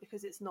afford it, but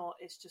because it's not,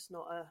 it's just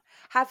not a...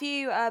 Have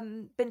you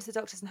been to the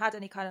doctors and had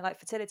any kind of like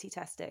fertility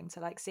testing to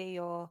like see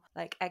your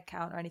like egg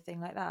count or anything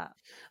like that?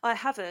 I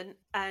haven't,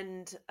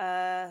 and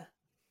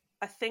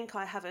I think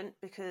I haven't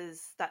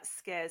because that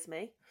scares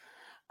me.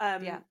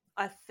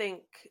 I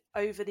think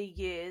over the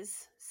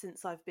years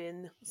since I've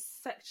been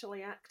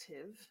sexually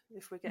active,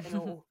 if we're getting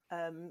all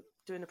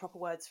doing the proper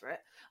words for it,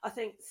 I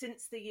think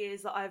since the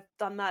years that I've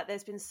done that,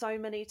 there's been so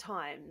many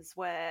times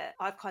where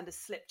I've kind of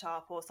slipped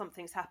up or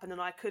something's happened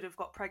and I could have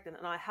got pregnant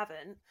and I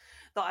haven't,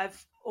 that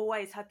I've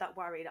always had that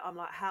worry that I'm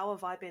like, how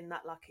have I been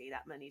that lucky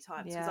that many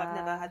times? Because I've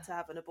never had to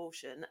have an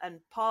abortion. And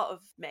part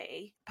of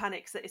me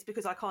panics that it's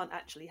because I can't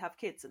actually have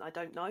kids and I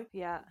don't know.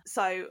 Yeah.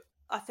 So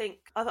I think,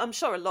 I'm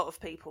sure a lot of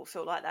people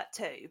feel like that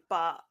too,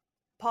 but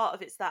part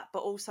of it's that, but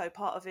also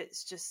part of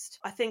it's just,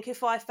 I think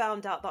if I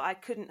found out that I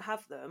couldn't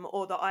have them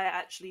or that I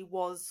actually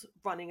was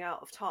running out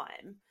of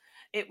time,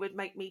 it would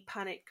make me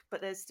panic, but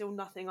there's still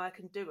nothing I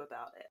can do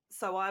about it.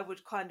 So I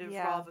would kind of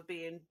rather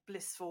be in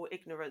blissful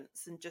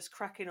ignorance and just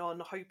cracking on,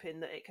 hoping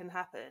that it can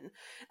happen.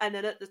 And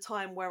then at the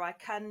time where I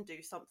can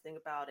do something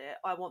about it,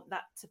 I want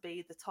that to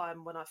be the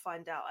time when I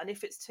find out. And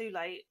if it's too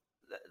late,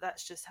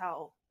 that's just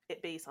how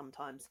it be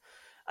sometimes.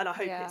 And I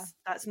hope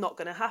that's not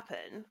going to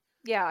happen.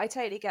 Yeah, I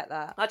totally get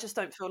that. I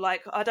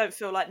don't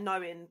feel like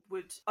knowing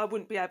I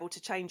wouldn't be able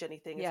to change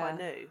anything if I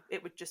knew.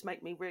 It would just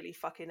make me really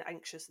fucking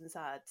anxious and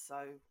sad.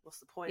 So what's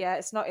the point? Yeah,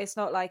 it's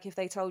not like if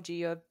they told you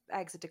your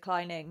eggs are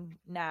declining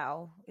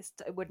now,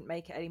 it wouldn't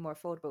make it any more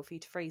affordable for you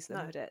to freeze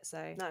them, would it?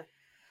 So no.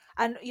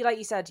 And like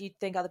you said, you'd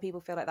think other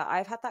people feel like that.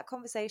 I've had that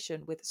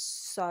conversation with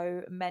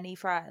so many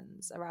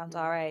friends around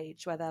our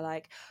age where they're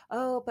like,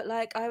 oh, but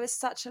like I was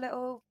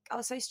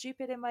so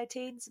stupid in my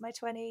teens, my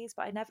 20s,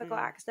 but I never got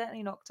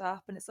accidentally knocked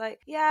up. And it's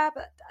like, yeah,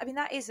 but I mean,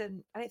 I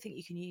don't think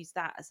you can use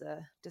that as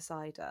a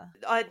decider.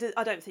 I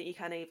don't think you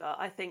can either.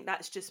 I think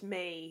that's just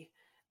me.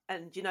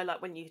 And, you know,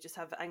 like when you just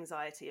have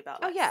anxiety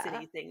about like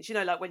silly things, you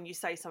know, like when you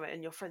say something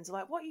and your friends are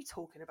like, what are you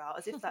talking about?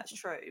 As if that's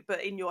true.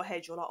 But in your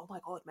head, you're like, oh my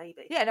God,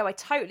 maybe. Yeah, no, I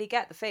totally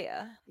get the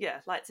fear. Yeah,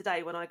 like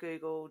today when I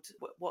Googled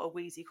what a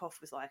wheezy cough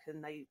was like,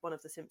 and one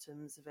of the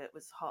symptoms of it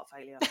was heart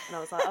failure. And I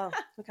was like, oh,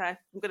 okay,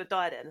 I'm going to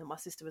die then. And my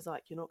sister was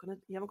like, you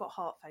haven't got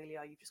heart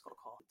failure, you've just got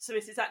a cough. So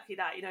it's exactly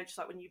that, you know, just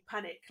like when you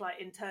panic like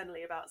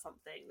internally about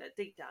something that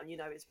deep down, you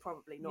know, is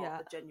probably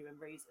not a genuine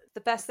reason.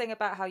 The best thing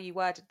about how you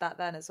worded that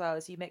then as well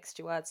is you mixed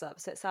your words up.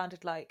 So it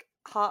sounded like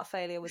heart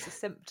failure was a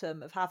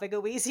symptom of having a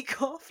wheezy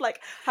cough. Like,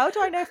 how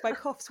do I know if my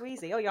cough's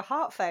wheezy? Oh, your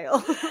heart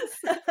fails.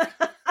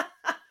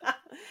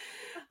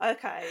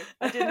 Okay,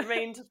 I didn't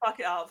mean to fuck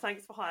it up.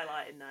 Thanks for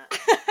highlighting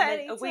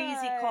that. A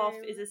wheezy cough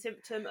is a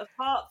symptom of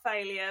heart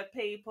failure,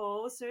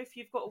 people. So if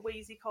you've got a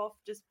wheezy cough,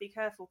 just be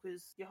careful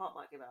because your heart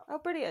might give out. Oh,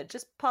 brilliant.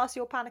 Just pass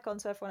your panic on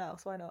to everyone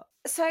else. Why not?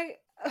 So,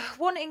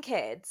 wanting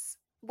kids,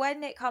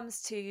 when it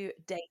comes to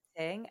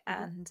dating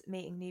and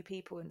meeting new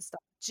people and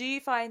stuff, do you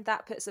find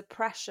that puts a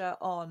pressure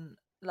on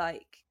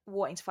like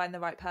wanting to find the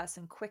right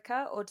person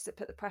quicker, or does it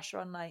put the pressure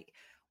on like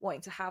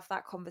wanting to have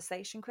that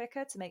conversation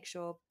quicker to make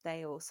sure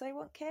they also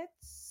want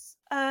kids?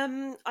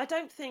 I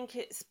don't think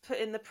it's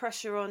putting the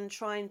pressure on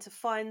trying to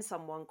find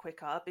someone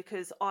quicker,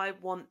 because I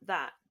want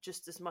that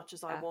just as much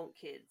as I want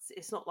kids.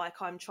 It's not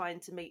like I'm trying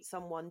to meet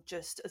someone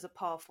just as a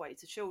pathway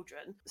to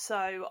children.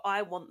 So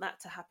I want that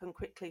to happen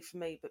quickly for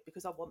me, but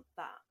because I want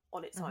that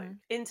on its own.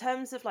 In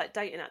terms of like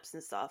dating apps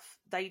and stuff,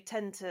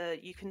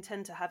 you can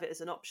tend to have it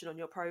as an option on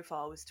your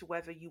profile as to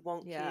whether you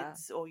want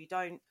kids or you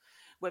don't,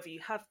 whether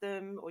you have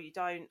them or you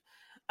don't.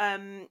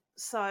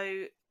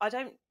 So I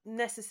don't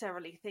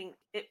necessarily think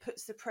it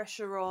puts the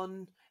pressure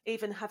on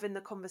even having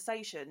the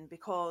conversation,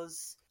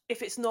 because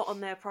if it's not on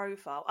their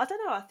profile, I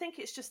don't know. I think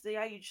it's just the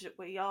age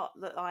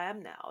that I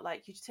am now.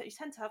 Like you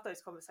tend to have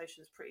those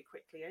conversations pretty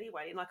quickly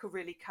anyway, in like a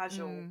really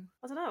casual.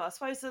 I don't know. I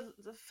suppose the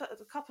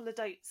couple of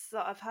dates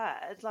that I've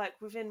had, like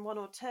within one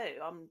or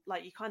two, I'm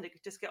like, you kind of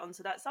just get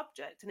onto that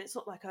subject, and it's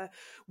not like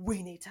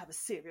we need to have a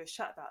serious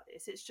chat about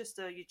this. It's just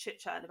you chit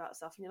chatting about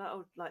stuff, and you're like,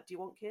 oh, like, do you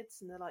want kids?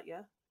 And they're like,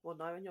 yeah. Well,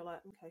 no, and you're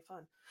like, okay,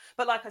 fine.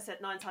 But like I said,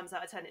 9 times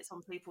out of 10, it's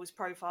on people's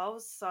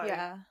profiles, so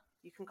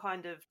you can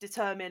kind of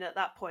determine at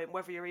that point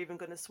whether you're even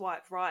going to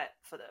swipe right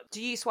for them.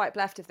 Do you swipe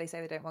left if they say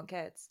they don't want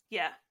kids?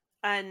 Yeah,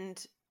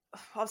 and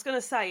I was going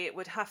to say it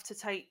would have to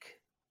take.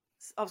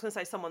 I was going to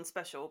say someone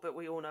special, but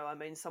we all know I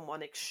mean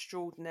someone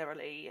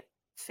extraordinarily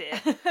fit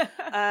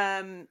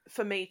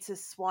for me to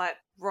swipe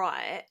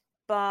right.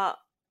 But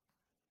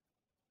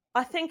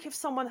I think if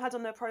someone had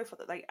on their profile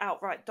that they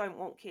outright don't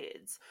want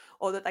kids,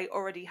 or that they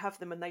already have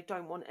them and they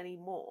don't want any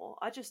more,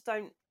 I just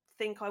don't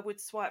think I would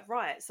swipe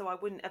right. So I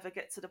wouldn't ever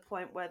get to the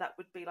point where that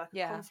would be like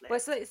a conflict. Well,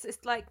 so it's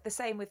like the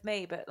same with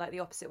me, but like the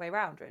opposite way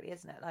around, really,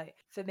 isn't it? Like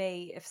for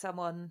me, if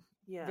someone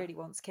really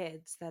wants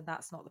kids, then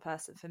that's not the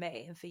person for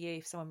me. And for you,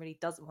 if someone really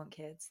doesn't want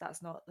kids,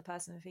 that's not the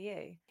person for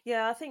you.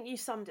 Yeah, I think you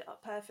summed it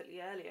up perfectly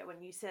earlier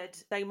when you said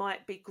they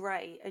might be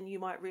great and you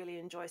might really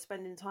enjoy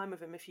spending time with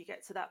them if you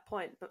get to that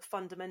point. But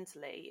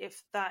fundamentally,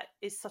 if that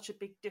is such a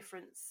big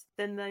difference,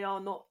 then they are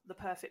not the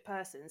perfect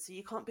person. So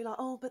you can't be like,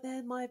 oh, but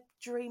they're my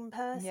dream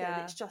person.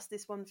 Yeah. It's just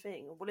this one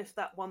thing. Well, if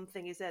that one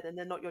thing is there, then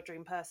they're not your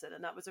dream person.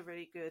 And that was a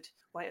really good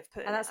way of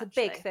putting it. And that's a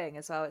big thing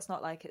as well. It's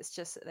not like it's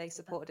just that they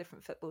support a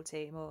different football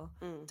team or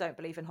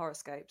don't believe in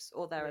horoscopes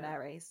or they're an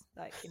Aries.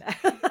 Like, you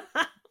know.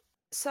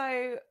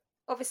 So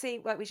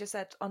obviously, like we just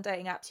said, on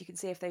dating apps, you can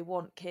see if they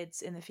want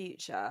kids in the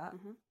future.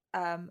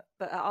 But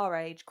at our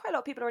age, quite a lot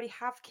of people already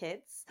have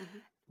kids.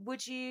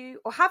 Would you,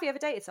 or have you ever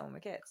dated someone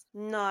with kids?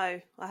 No,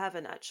 I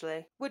haven't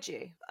actually. Would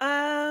you?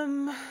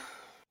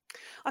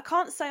 I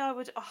can't say I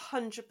would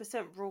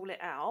 100% rule it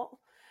out,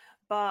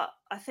 but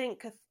I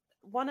think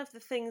one of the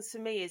things for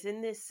me is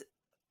in this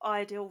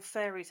ideal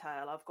fairy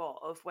tale I've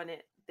got of when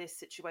this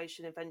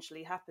situation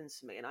eventually happens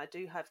for me and I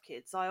do have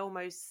kids, I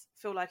almost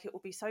feel like it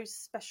will be so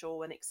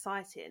special and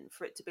exciting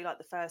for it to be like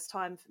the first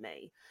time for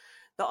me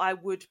that I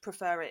would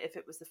prefer it if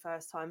it was the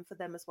first time for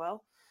them as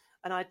well.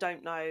 And I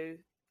don't know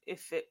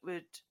if it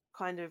would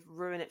kind of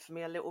ruin it for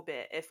me a little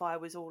bit if I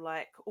was all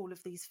like, all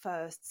of these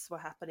firsts were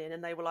happening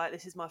and they were like,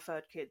 this is my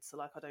third kid, so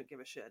like I don't give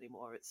a shit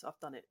anymore, I've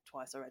done it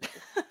twice already.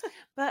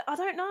 But I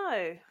don't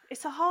know,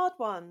 it's a hard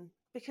one,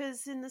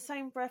 because in the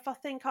same breath I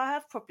think I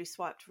have probably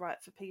swiped right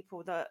for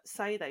people that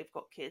say they've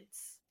got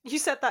kids. You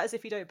said that as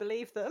if you don't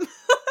believe them.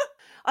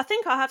 I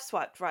think I have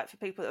swiped right for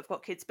people that have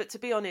got kids, but to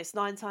be honest,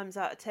 9 times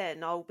out of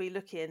 10, I'll be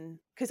looking,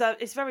 because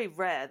it's very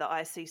rare that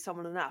I see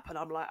someone on an app and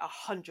I'm like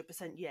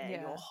 100%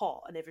 you're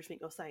hot and everything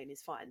you're saying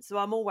is fine. So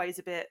I'm always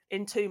a bit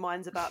in two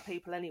minds about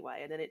people anyway.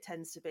 And then it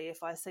tends to be,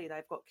 if I see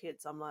they've got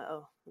kids, I'm like,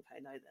 oh,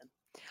 okay, no then.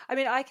 I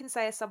mean, I can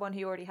say as someone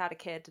who already had a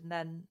kid and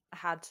then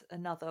had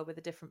another with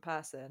a different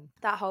person,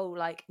 that whole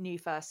like new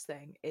first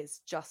thing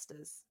is just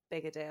as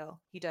big a deal.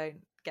 You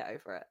don't get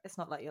over it. It's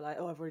not like you're like,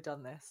 oh, I've already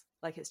done this.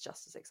 Like, it's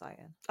just as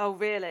exciting. Oh,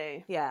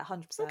 really? Yeah,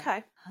 100%.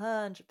 Okay.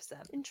 100%.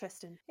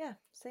 Interesting. Yeah.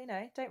 So, you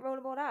know, don't rule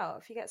them all out.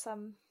 If you get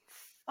some...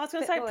 I was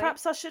going to say,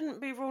 perhaps I shouldn't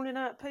be ruling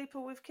out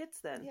people with kids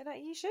then. Yeah, no,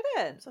 you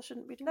shouldn't. So I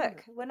shouldn't be doing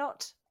Look, we're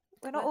not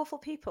awful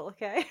people,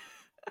 okay?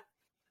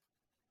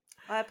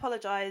 I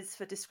apologise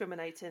for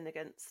discriminating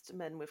against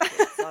men with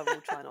kids. I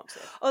will try not to.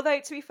 Although,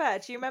 to be fair,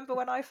 do you remember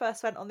when I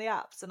first went on the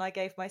apps and I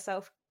gave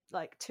myself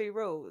like 2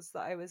 rules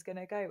that I was going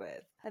to go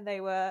with? And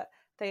they were,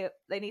 they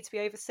need to be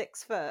over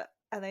 6 foot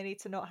and they need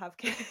to not have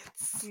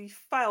kids. You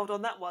failed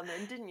on that one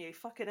then, didn't you?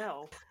 Fucking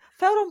hell.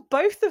 Failed on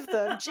both of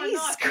them.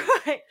 Jesus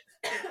Christ.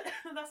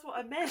 That's what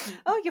I meant.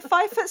 Oh, you're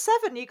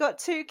 5'7", you got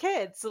 2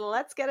 kids.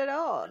 Let's get it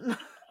on.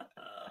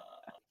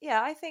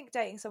 Yeah, I think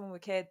dating someone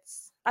with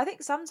kids, I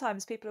think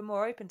sometimes people are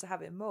more open to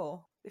having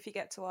more if you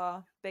get to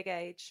our big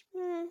age.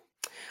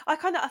 I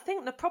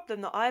think the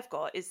problem that I've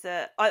got is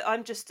that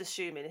I'm just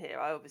assuming here,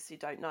 I obviously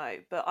don't know,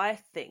 but I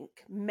think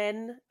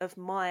men of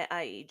my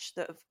age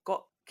that have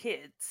got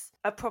kids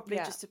are probably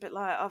just a bit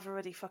like, I've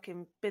already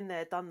fucking been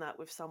there, done that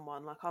with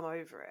someone, like I'm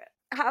over it.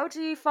 How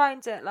do you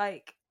find it?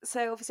 Like,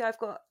 so obviously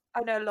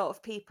I know a lot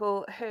of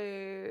people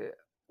who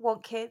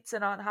want kids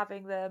and aren't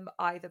having them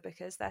either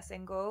because they're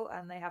single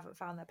and they haven't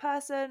found their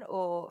person,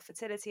 or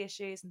fertility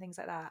issues and things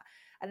like that.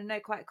 And I know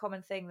quite a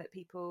common thing that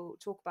people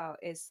talk about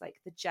is like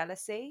the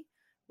jealousy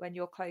when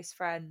your close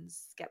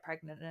friends get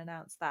pregnant and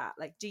announce that.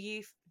 Like, do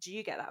you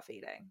get that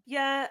feeling?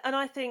 Yeah, and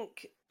I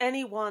think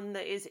anyone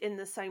that is in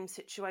the same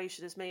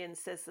situation as me and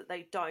says that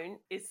they don't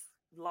is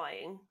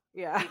lying,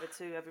 either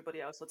to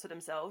everybody else or to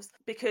themselves,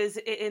 because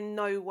it in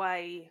no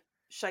way,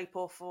 shape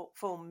or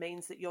form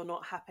means that you're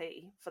not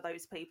happy for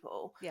those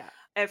people. Yeah.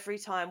 Every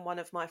time one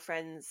of my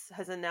friends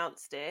has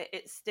announced it,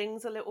 it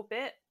stings a little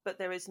bit, but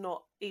there is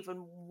not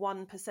even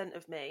 1%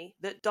 of me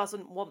that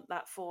doesn't want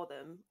that for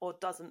them or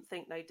doesn't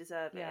think they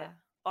deserve it.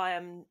 I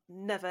am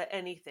never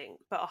anything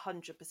but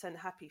 100%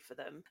 happy for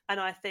them. And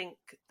I think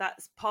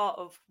that's part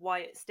of why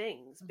it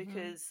stings,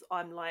 because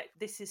I'm like,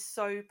 this is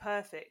so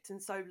perfect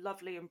and so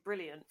lovely and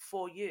brilliant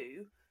for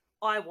you.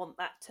 I want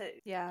that too.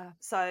 Yeah.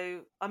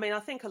 So, I mean, I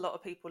think a lot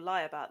of people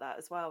lie about that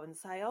as well and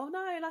say, oh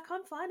no, like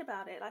I'm fine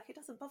about it. Like it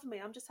doesn't bother me.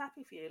 I'm just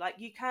happy for you. Like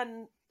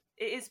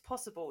it is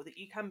possible that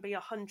you can be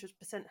 100%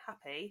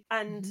 happy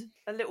and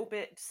a little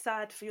bit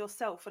sad for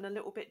yourself and a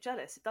little bit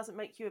jealous. It doesn't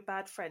make you a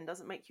bad friend,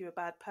 doesn't make you a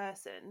bad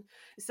person.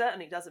 It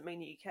certainly doesn't mean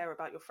that you care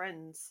about your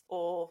friends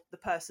or the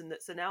person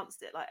that's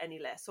announced it like any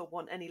less or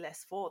want any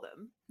less for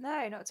them.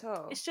 No, not at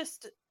all. It's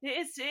just,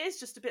 it is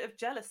just a bit of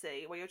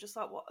jealousy where you're just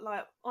like, what,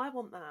 like, I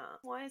want that.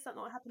 Why is that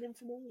not happening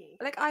for me?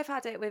 Like I've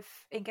had it with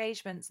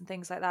engagements and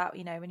things like that,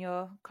 you know, when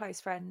your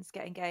close friends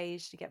get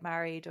engaged, you get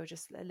married or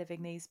just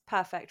living these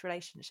perfect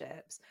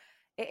relationships.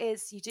 it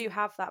is, you do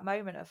have that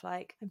moment of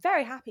like, I'm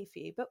very happy for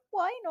you, but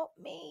why not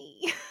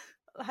me?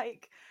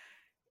 Like,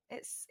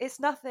 it's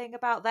nothing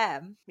about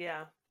them.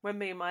 Yeah. When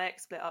me and my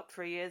ex split up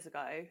 3 years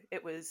ago,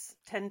 it was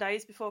 10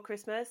 days before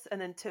Christmas, and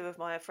then two of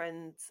my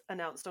friends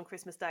announced on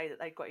Christmas Day that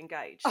they'd got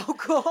engaged. Oh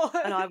God.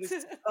 And I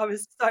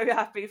was so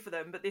happy for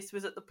them, but this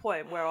was at the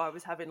point where I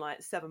was having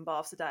like 7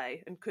 baths a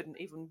day and couldn't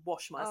even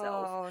wash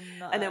myself. Oh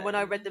no. And then when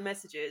I read the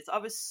messages, I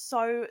was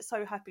so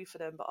happy for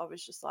them, but I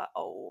was just like,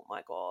 oh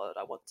my God,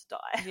 I want to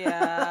die.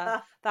 Yeah,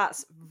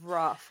 that's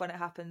rough when it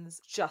happens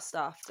just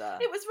after.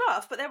 It was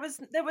rough, but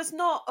there was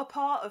not a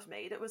part of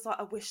me that was like,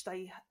 I wish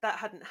that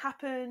hadn't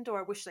happened, or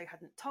I wish they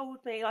hadn't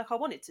told me. Like, I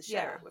wanted to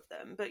share it with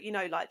them, but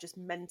like, just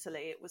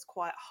mentally it was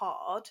quite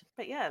hard.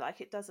 But yeah, like,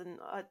 it doesn't,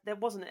 there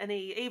wasn't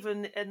any,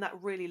 even in that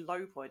really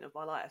low point of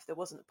my life, there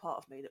wasn't a part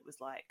of me that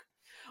was like,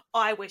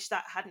 I wish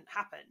that hadn't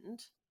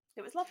happened.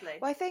 It was lovely.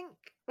 Well, I think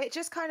it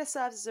just kind of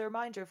serves as a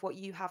reminder of what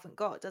you haven't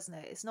got, doesn't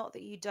it? It's not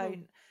that you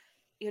don't,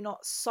 you're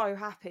not so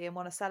happy and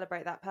want to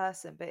celebrate that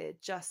person, but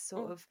it just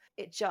sort of,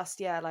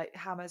 like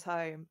hammers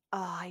home,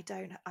 I'm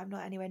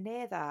not anywhere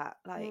near that.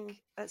 Like,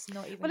 that's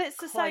not even it's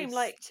the same,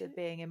 like, to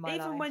being in my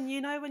even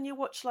life. when you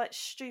watch like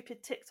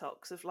stupid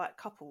TikToks of like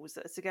couples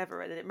that are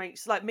together, and it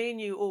makes, like, me and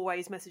you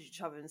always message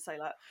each other and say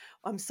like,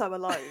 I'm so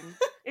alone.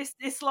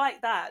 it's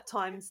like that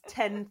times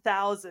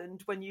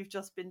 10,000 when you've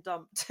just been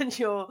dumped and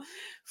your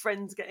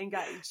friends get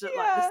engaged at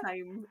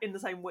like in the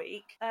same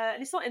week,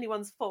 and it's not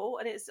anyone's fault,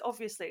 and it's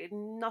obviously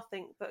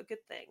nothing but a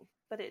good thing,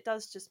 but it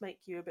does just make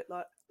you a bit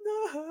like,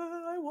 no,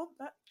 I want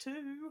that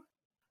too.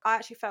 I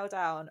actually fell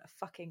down a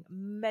fucking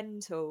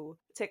mental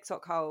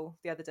TikTok hole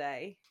the other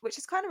day, which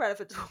is kind of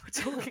relevant to what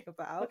we're talking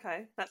about.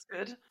 Okay, that's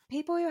good.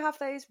 People who have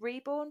those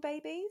reborn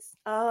babies.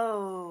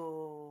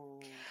 Oh.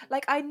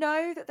 Like, I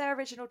know that their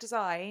original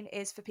design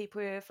is for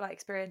people who have like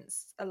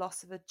experienced a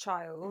loss of a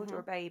child or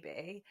a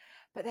baby,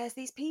 but there's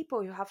these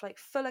people who have like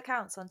full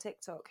accounts on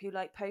TikTok who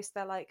like post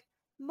their like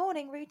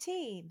morning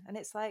routine, and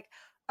it's like,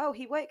 oh,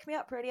 he woke me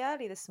up really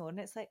early this morning.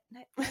 It's like,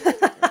 no,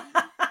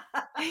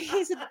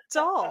 he's a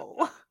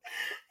doll.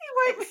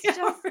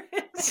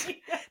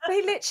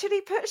 They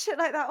literally put shit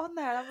like that on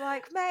there, and I'm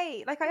like,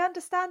 mate, like, I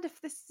understand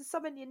if this is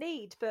something you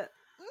need, but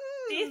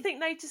do you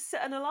think they just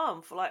set an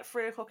alarm for like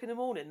 3 o'clock in the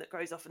morning that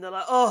goes off, and they're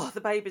like, oh,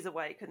 the baby's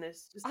awake, and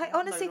there's just I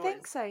honestly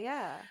think so.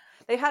 Yeah,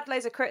 they've had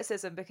loads of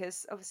criticism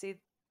because obviously,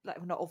 like,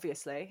 well, not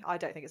obviously, I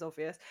don't think it's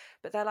obvious,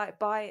 but they're like,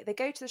 they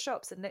go to the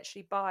shops and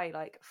literally buy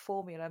like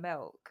formula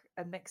milk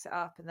and mix it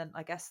up and then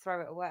I guess throw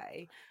it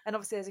away. And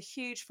obviously there's a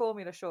huge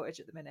formula shortage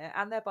at the minute,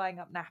 and they're buying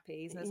up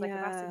nappies, and there's like a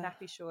massive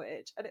nappy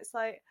shortage, and it's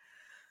like,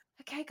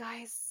 okay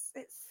guys,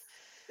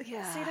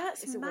 see,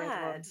 that's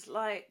mad.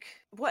 Like,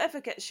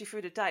 whatever gets you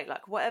through the day,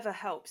 like whatever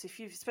helps,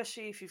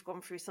 especially if you've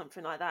gone through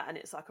something like that and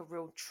it's like a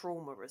real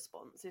trauma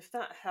response, if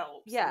that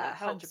helps, it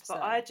helps. 100%.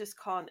 But I just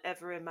can't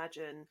ever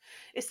imagine.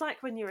 It's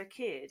like when you're a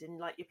kid and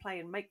like you're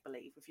playing make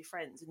believe with your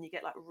friends and you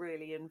get like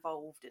really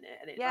involved in it,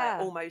 and it like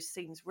almost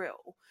seems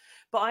real.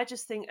 But I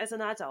just think as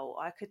an adult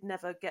I could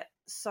never get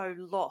so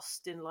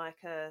lost in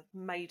like a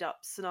made up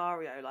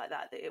scenario like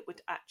that it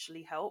would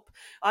actually help.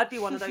 I'd be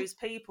one of those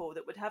people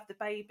that would have the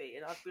baby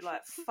and I'd be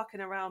like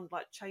fucking around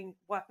like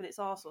wiping its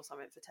arse or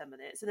something for 10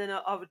 minutes, and then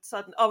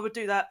I would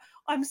do that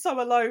I'm so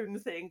alone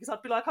thing, because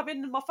I'd be like, I'm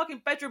in my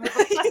fucking bedroom with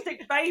a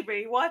plastic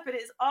baby wiping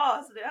its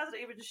arse and it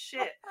hasn't even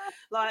shit.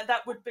 Like,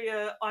 that would be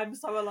a I'm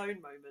so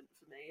alone moment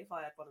for me if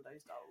I had one of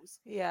those dolls.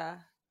 Yeah,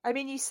 I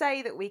mean, you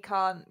say that we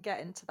can't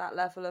get into that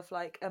level of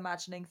like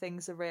imagining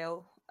things are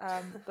real,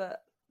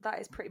 but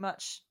that is pretty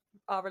much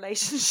our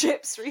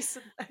relationships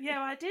recently. Yeah,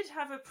 I did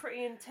have a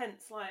pretty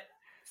intense like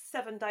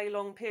 7-day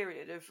long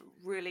period of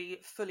really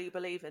fully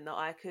believing that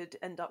I could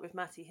end up with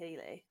Matty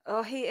Healy.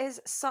 Oh, he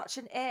is such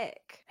an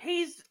ick.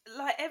 He's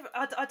like,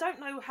 I don't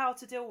know how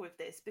to deal with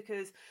this,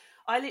 because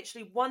I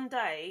literally, one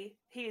day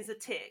he is a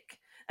tick,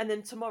 and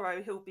then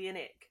tomorrow he'll be an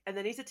ick, and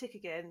then he's a tick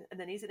again, and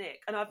then he's an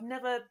ick. And I've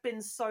never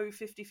been so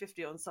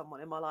 50-50 on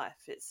someone in my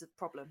life. It's a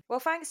problem. Well,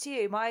 thanks to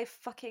you, my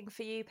fucking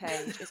For You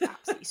page is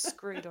absolutely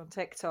screwed on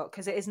TikTok,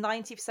 because it is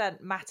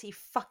 90% Matty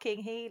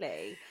fucking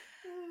Healy.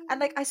 And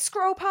like, I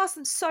scroll past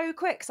them so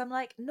quick because I'm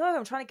like, no,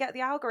 I'm trying to get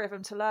the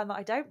algorithm to learn that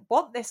I don't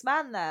want this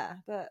man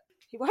there, but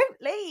he won't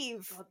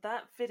leave. God,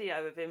 that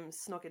video of him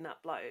snogging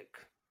that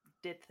bloke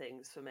did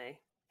things for me.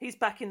 He's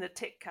back in the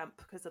tick camp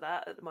because of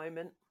that at the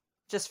moment.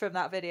 Just from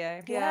that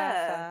video?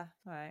 Yeah. Fair.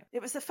 Right.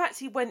 It was the fact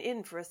he went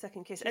in for a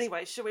second kiss.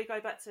 Anyway, shall we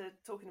go back to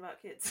talking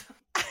about kids?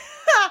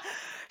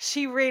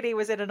 She really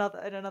was in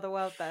another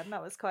world then.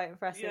 That was quite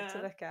impressive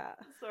to look at.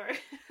 Sorry.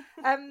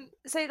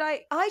 So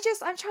like,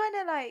 I'm trying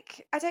to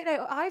like, I don't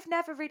know, I've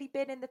never really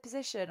been in the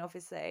position,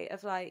 obviously,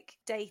 of like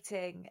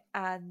dating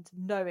and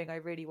knowing I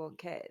really want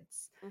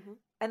kids. Mm-hmm.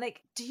 And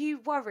like, do you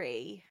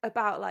worry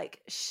about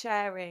like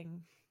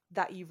sharing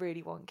that you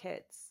really want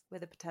kids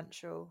with a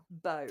potential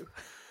beau?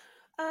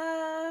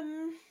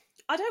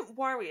 I don't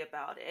worry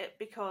about it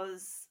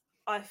because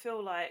I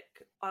feel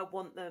like I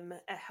want them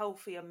a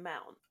healthy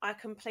amount. I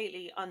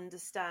completely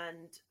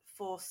understand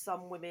for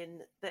some women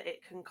that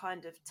it can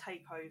kind of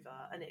take over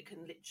and it can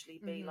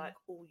literally be like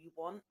all you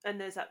want. And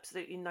there's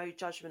absolutely no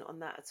judgment on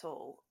that at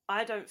all.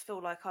 I don't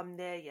feel like I'm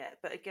there yet.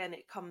 But again,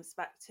 it comes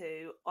back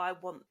to I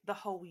want the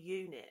whole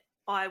unit.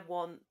 I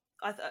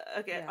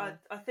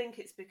think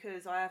it's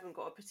because I haven't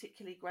got a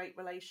particularly great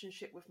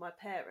relationship with my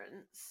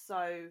parents.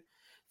 So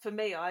for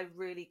me, I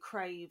really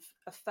crave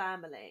a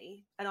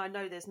family, and I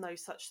know there's no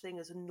such thing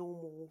as a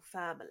normal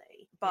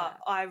family, but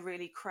I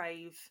really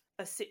crave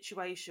a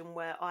situation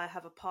where I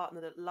have a partner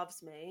that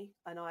loves me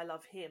and I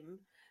love him,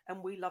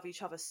 and we love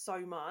each other so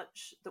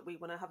much that we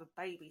want to have a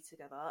baby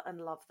together and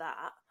love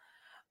that.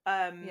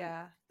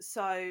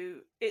 So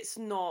it's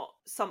not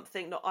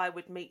something that I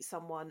would meet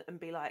someone and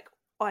be like,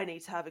 I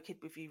need to have a kid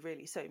with you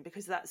really soon,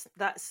 because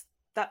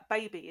that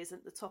baby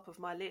isn't the top of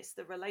my list.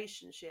 The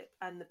relationship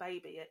and the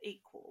baby are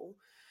equal.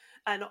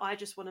 And I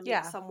just want to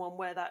meet someone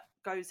where that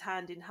goes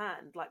hand in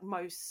hand, like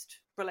most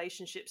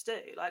relationships do.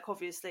 Like,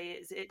 obviously,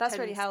 that's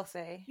really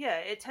healthy. Yeah,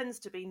 it tends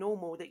to be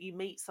normal that you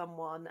meet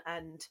someone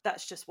and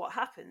that's just what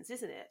happens,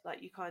 isn't it?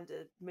 Like, you kind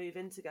of move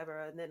in together,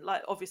 and then,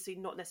 like, obviously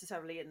not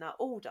necessarily in that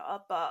order,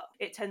 but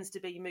it tends to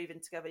be you move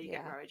in together, you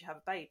get married, you have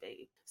a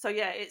baby. So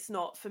yeah, it's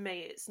not, for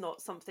me, it's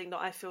not something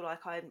that I feel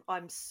like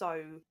I'm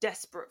so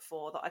desperate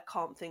for that I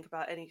can't think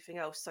about anything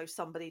else. So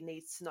somebody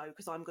needs to know,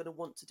 because I'm going to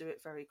want to do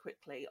it very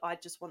quickly. I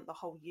just want the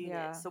whole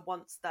unit. So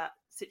once that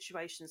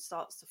situation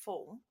starts to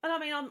form, and I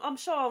mean, I'm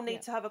sure I'll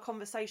need to have a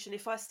conversation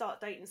if I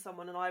start dating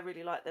someone and I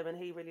really like them and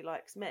he really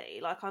likes me.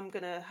 Like, I'm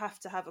gonna have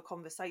to have a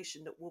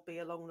conversation that will be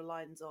along the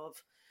lines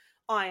of,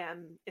 I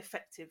am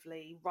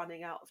effectively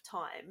running out of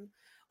time.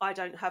 I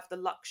don't have the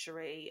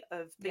luxury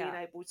of being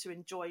able to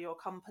enjoy your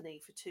company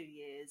for 2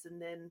 years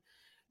and then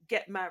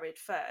get married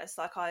first.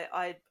 Like,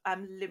 I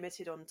am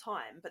limited on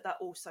time, but that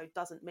also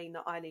doesn't mean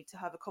that I need to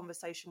have a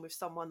conversation with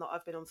someone that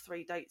I've been on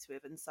 3 dates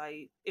with and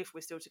say, if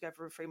we're still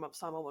together in 3 months'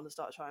 time, I want to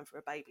start trying for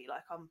a baby.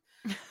 Like,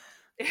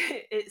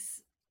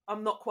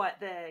 I'm not quite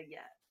there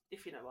yet,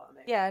 if you know what I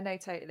mean. Yeah, no,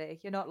 totally.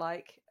 You're not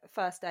like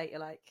first date, you're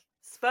like,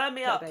 sperm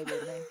me up, baby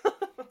with me.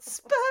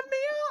 Sperm me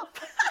up.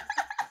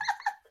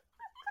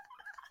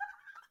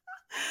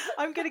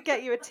 I'm going to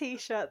get you a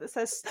t-shirt that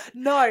says,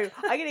 no,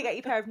 I'm going to get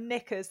you a pair of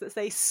knickers that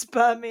say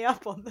sperm me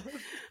up on them.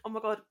 Oh my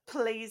God,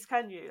 please,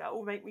 can you? That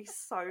will make me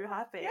so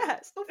happy.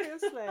 Yes,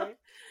 obviously.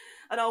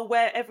 And I'll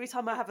wear, every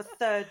time I have a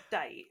third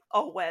date,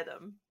 I'll wear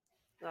them.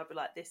 And I'll be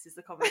like, this is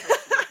the conversation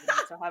we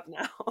need to have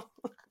now.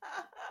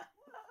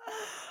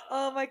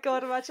 Oh my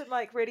God, imagine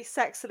like really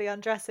sexily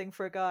undressing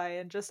for a guy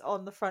and just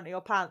on the front of your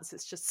pants,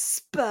 it's just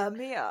sperm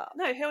me up.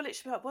 No, he'll literally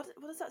be like, what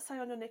does that say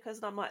on your knickers?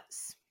 And I'm like,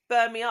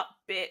 sperm me up,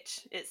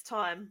 bitch. It's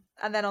time.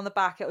 And then on the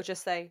back, it'll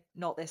just say,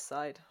 not this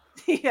side.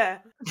 Yeah,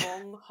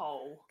 wrong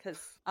hole. Because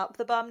up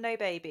the bum, no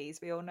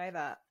babies. We all know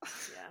that.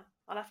 Yeah,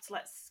 I'll have to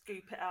like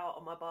scoop it out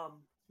on my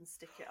bum and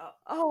stick it up.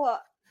 Oh,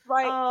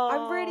 right. Oh.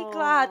 I'm really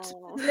glad,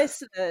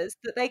 listeners,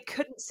 that they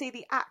couldn't see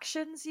the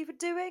actions you were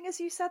doing as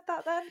you said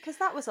that then, because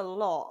that was a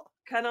lot.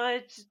 Can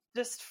I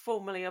just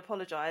formally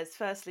apologise,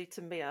 firstly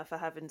to Mia for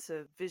having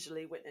to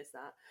visually witness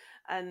that,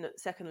 and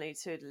secondly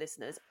to the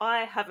listeners. I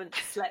haven't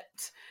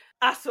slept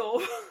at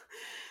all.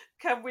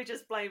 Can we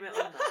just blame it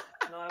on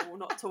that? And I will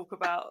not talk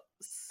about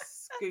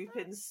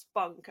scooping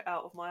spunk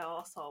out of my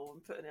arsehole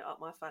and putting it up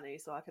my fanny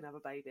so I can have a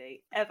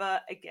baby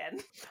ever again.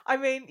 I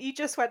mean, you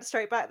just went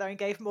straight back there and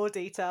gave more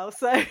detail,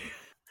 so...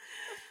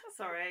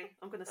 Sorry,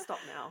 I'm going to stop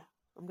now.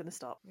 I'm going to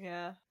stop.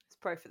 Yeah, it's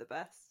probably for the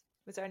best.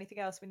 Was there anything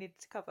else we needed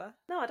to cover?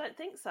 No, I don't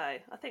think so.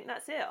 I think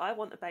that's it. I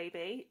want a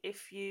baby.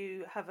 If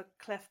you have a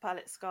cleft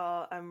palate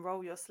scar and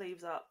roll your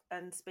sleeves up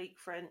and speak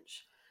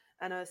French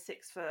and are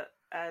 6 foot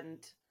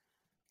and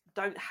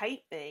don't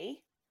hate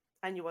me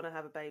and you want to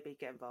have a baby,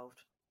 get involved.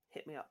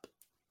 Hit me up.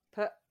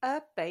 Put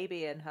a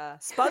baby in her.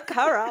 Spunk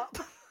her up.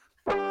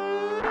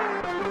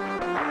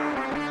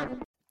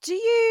 Do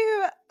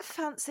you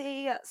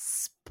fancy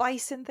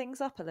spicing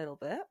things up a little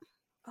bit?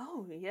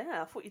 Oh,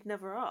 yeah. I thought you'd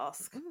never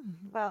ask.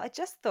 Well, I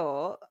just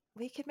thought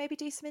we could maybe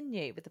do something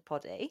new with the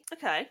poddy.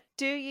 Okay.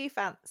 Do you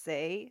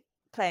fancy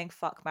playing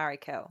Fuck, Marry,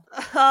 Kill?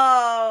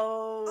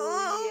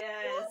 Oh,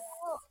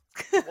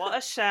 yes. What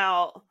a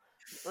shout.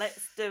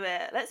 Let's do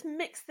it. Let's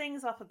mix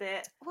things up a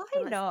bit. Why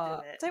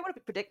not? I don't want to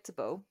be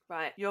predictable.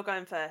 Right, you're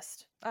going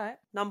first. All right.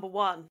 Number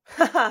 1.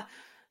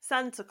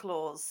 Santa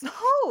Claus.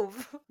 Oh.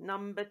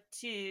 Number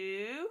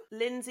 2,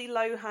 Lindsay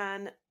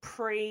Lohan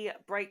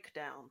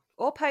pre-breakdown.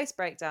 Or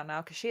post-breakdown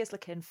now, because she is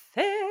looking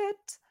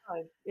fit.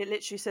 Oh, it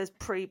literally says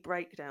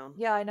pre-breakdown.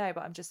 Yeah, I know,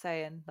 but I'm just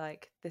saying,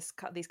 like,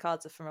 these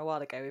cards are from a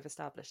while ago. We've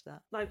established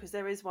that. No, because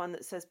there is one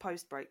that says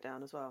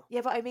post-breakdown as well.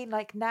 Yeah, but I mean,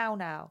 like,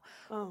 now.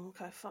 Oh,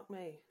 okay, fuck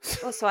me.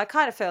 Also, I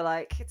kind of feel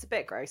like it's a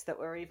bit gross that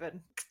we're even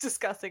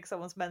discussing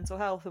someone's mental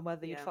health and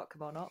whether you'd fuck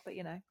them or not, but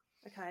you know.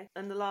 Okay,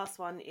 and the last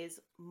one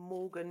is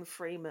Morgan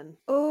Freeman.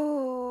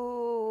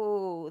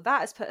 Oh,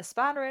 that has put a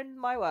spanner in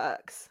my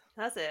works.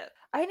 Has it?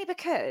 Only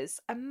because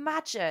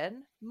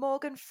imagine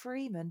Morgan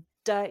Freeman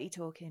dirty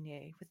talking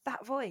you with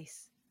that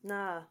voice.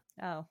 Nah.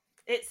 Oh.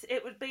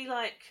 It would be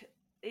like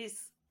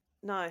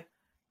no.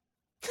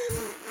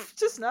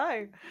 Just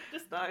no.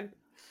 Just no.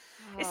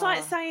 It's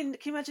like saying, can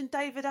you imagine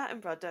David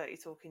Attenborough dirty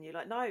talking you?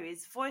 Like, no,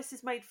 his voice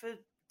is made for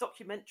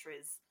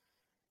documentaries.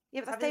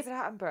 Yeah, but that's David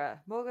Attenborough.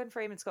 Morgan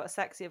Freeman's got a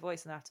sexier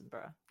voice than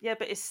Attenborough. Yeah,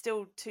 but it's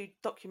still too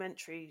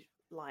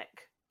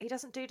documentary-like. He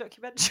doesn't do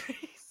documentaries.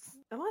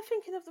 Am I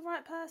thinking of the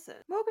right person?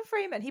 Morgan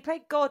Freeman, he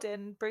played God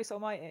in Bruce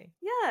Almighty.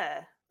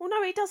 Yeah. Well,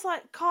 no, he does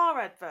like car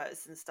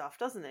adverts and stuff,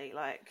 doesn't he?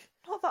 Like,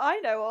 not that I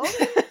know of.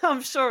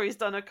 I'm sure he's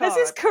done a car. Has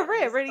his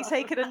career really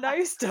taken a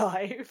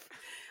nosedive?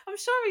 I'm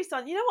sure he's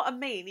done. You know what I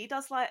mean? He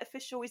does like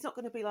official. He's not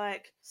going to be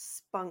like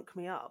spunk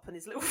me up in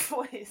his little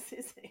voice,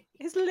 is he?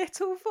 His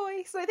little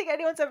voice. I don't think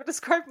anyone's ever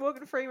described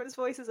Morgan Freeman's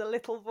voice as a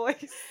little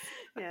voice.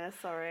 Yeah,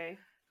 sorry.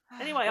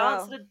 Anyway,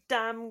 answer the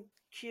damn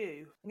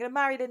queue. I'm going to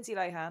marry Lindsay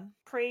Lohan.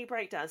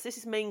 Pre-breakdowns. This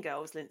is Mean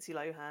Girls, Lindsay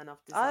Lohan.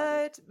 I've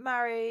decided. I'd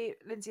marry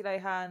Lindsay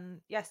Lohan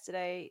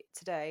yesterday,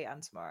 today,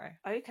 and tomorrow.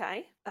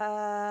 Okay.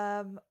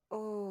 I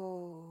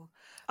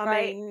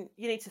mean,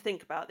 you need to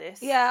think about this.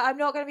 Yeah, I'm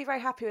not going to be very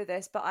happy with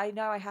this, but I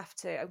know I have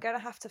to. I'm going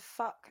to have to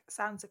fuck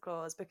Santa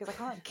Claus because I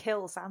can't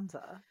kill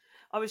Santa.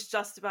 I was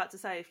just about to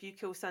say, if you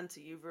kill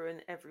Santa, you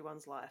ruin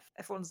everyone's life.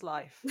 Everyone's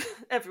life.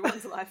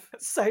 Everyone's life.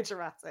 So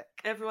dramatic.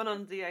 Everyone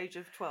under the age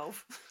of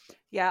 12.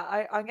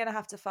 Yeah, I'm going to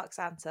have to fuck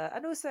Santa.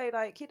 And also,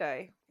 like, you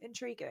know,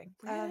 intriguing.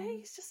 Really?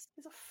 He's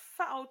a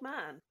fat old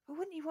man. Well,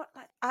 wouldn't you want,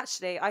 like...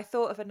 Actually, I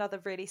thought of another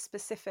really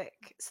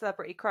specific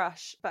celebrity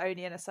crush, but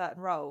only in a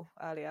certain role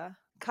earlier.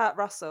 Kurt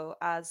Russell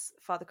as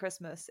Father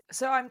Christmas.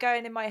 So I'm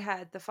going in my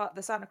head,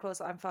 the Santa Claus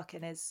that I'm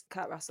fucking is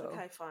Kurt Russell.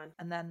 Okay, fine.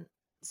 And then...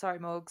 Sorry,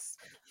 Morgs,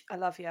 I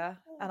love you.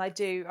 And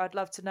I'd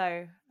love to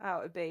know how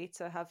it would be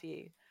to have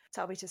you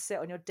tell me to sit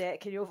on your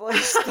dick in your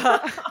voice,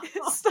 but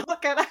it's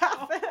not going to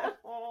happen.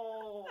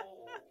 Oh.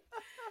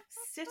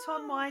 Sit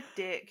on my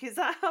dick. Is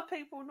that how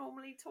people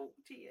normally talk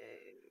to you?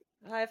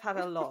 I've had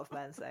a lot of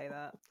men say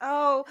that.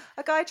 Oh,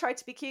 a guy tried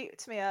to be cute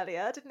to me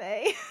earlier, didn't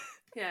he?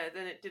 Yeah,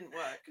 then it didn't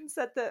work. And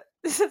said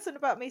something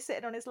about me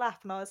sitting on his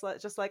lap, and I was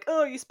like,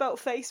 oh, you spelt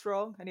face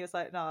wrong. And he was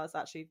like, no, I was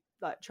actually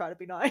like trying to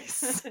be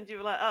nice. And you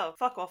were like, oh,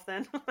 fuck off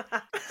then.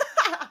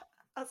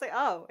 I was like,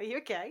 oh, are you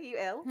okay? Are you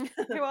ill?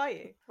 Who are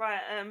you?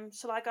 Right,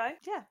 shall I go?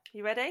 Yeah.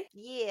 You ready?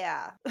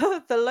 Yeah.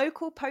 The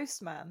local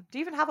postman. Do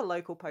you even have a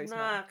local postman?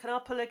 Nah, can I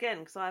pull again?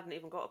 Because I haven't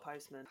even got a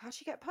postman. How'd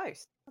you get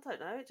post? I don't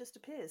know, it just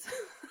appears.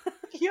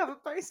 You have a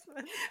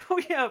postman?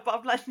 Oh yeah, but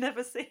I've like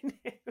never seen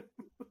him.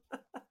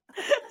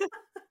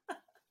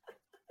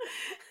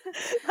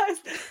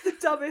 That's the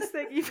dumbest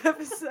thing you've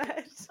ever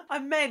said. I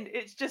meant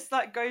it just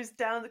like goes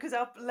down because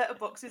our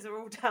letterboxes are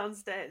all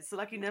downstairs, so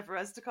like he never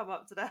has to come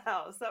up to the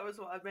house. That was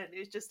what I meant.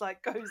 It just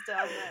like goes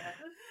down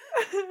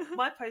there.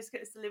 My post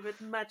gets delivered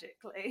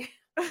magically.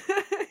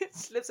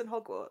 She lives in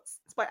Hogwarts.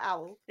 It's by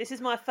Owl. This is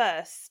my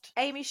first.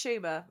 Amy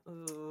Schumer.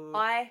 Ooh.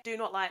 I do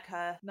not like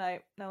her. No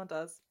one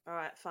does. All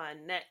right,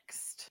 fine.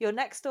 Next. Your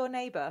next door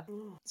neighbour.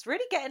 It's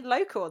really getting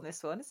local on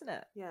this one, isn't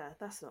it? Yeah,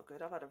 that's not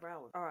good. I've had a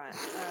row. All right.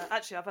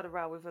 Actually, I've had a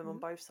row with them on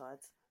both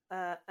sides.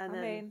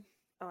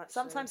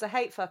 Sometimes a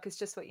hate fuck is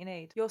just what you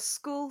need. Your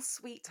school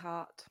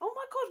sweetheart. Oh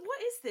my god,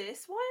 what is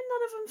this? Why are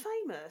none of them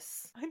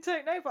famous? I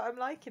don't know, but I'm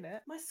liking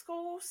it. My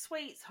school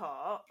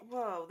sweetheart.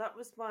 Well, that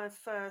was my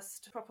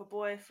first proper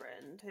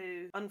boyfriend,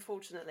 who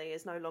unfortunately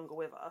is no longer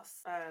with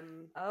us.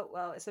 Oh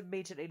well, it's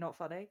immediately not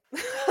funny.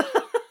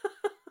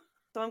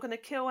 So I'm going to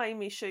kill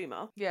Amy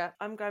Schumer. Yeah.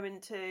 I'm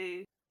going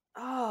to...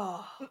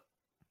 Oh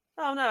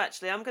no,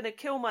 actually, I'm going to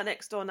kill my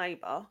next door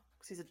neighbour,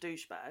 because he's a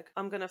douchebag.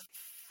 I'm going to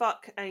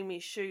fuck Amy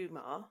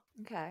Schumer.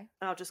 Okay.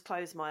 And I'll just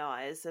close my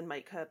eyes and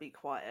make her be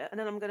quiet. And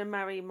then I'm going to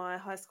marry my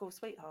high school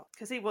sweetheart,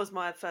 because he was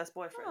my first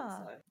boyfriend.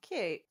 So.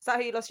 Cute. Is that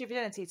who you lost your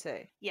virginity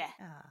to? Yeah.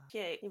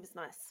 Cute. He was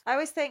nice. I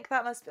always think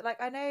that must be,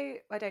 like, I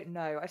don't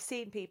know. I've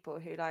seen people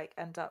who, like,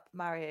 end up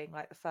marrying,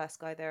 like, the first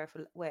guy they're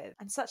ever with.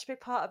 And such a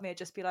big part of me would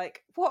just be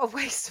like, what a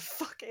waste of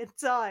fucking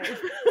time.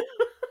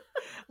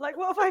 Like,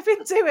 what have I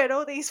been doing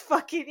all these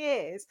fucking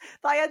years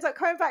that I end up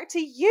coming back to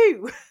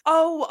you?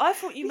 Oh, I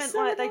thought you meant so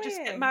like annoying. They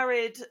just get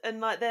married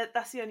and like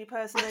that's the only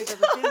person they've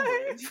ever been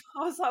with. I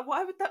was like,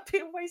 why would that be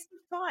a waste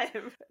of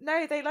time?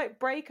 No, they like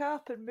break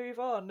up and move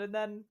on and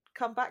then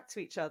come back to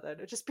each other. And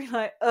it'd just be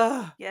like,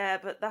 ugh. Yeah,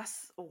 but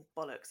that's all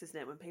bollocks, isn't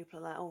it? When people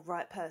are like, oh,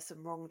 right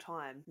person, wrong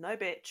time. No,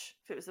 bitch.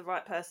 If it was the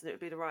right person, it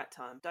would be the right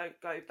time. Don't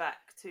go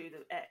back to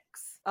the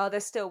ex. Oh,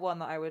 there's still one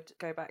that I would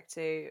go back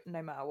to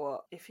no matter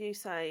what. If you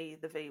say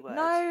the V word.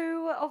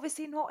 No,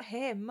 obviously not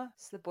him.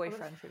 It's the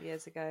boyfriend from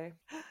years ago.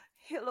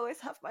 He'll always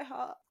have my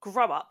heart.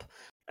 Grow up.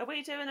 Are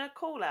we doing a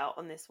call out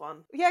on this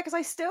one? Yeah, because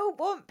I still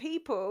want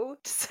people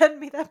to send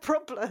me their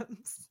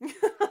problems.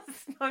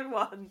 No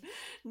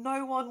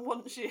one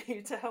wants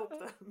you to help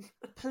them.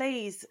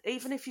 Please,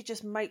 even if you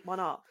just make one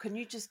up, can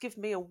you just give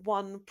me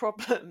one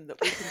problem that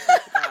we can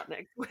talk about? about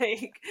next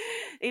week.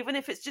 Even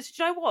if it's just,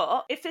 you know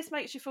what? If this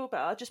makes you feel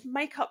better, just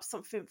make up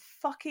something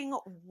fucking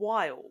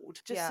wild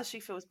just so she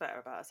feels better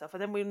about herself.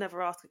 And then we'll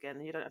never ask again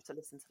and you don't have to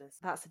listen to this.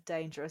 That's a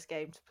dangerous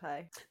game to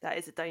play. That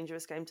is a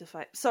dangerous game to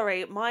play.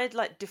 Sorry, my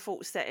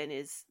default setting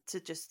is to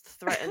just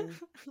threaten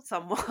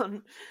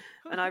someone.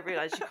 And I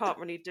realise you can't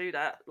really do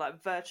that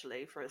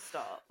virtually for a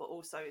start. But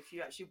also if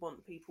you actually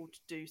want people to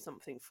do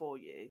something for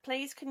you,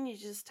 please can you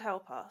just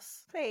help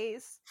us?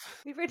 Please.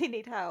 We really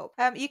need help.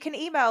 You can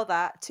email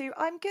that to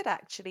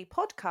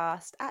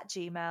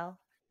imgoodactuallypodcast@gmail.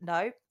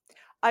 No.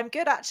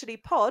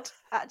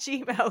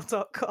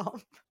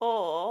 imgoodactuallypod@gmail.com.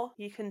 Or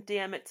you can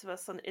DM it to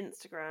us on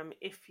Instagram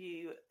if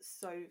you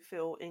so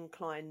feel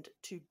inclined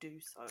to do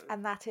so.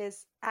 And that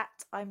is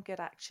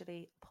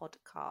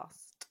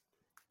 @imgoodactuallypodcast.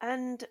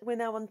 And we're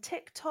now on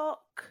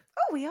TikTok.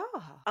 Oh, we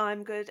are.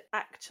 I'm Good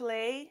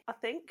Actually, I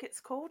think it's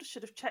called. I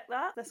should have checked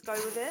that. Let's go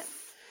with it.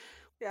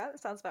 Yeah, that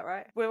sounds about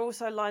right. We're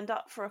also lined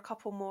up for a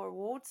couple more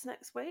awards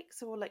next week,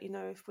 so we'll let you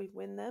know if we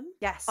win them.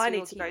 Yes, I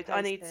need to go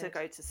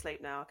to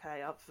sleep now.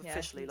 Okay, I've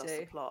officially lost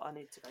the plot. I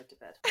need to go to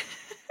bed.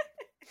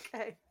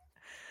 Okay.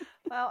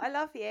 Well, I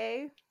love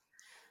you.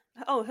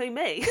 Oh, who,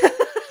 me?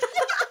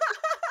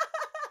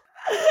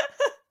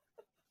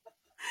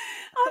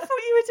 I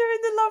thought you were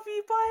doing the love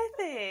you bye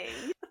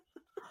thing.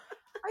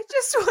 I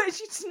just wanted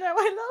you to know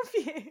I love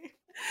you.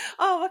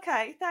 Oh,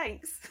 okay.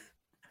 Thanks.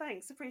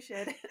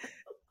 Appreciate it.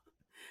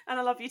 And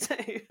I love you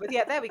too. But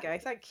yeah, there we go.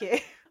 Thank you.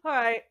 All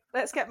right,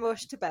 let's get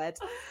Mush to bed.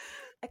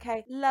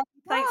 Okay. Love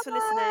you. Thanks for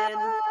listening.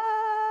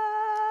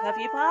 Love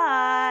you.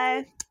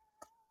 Bye.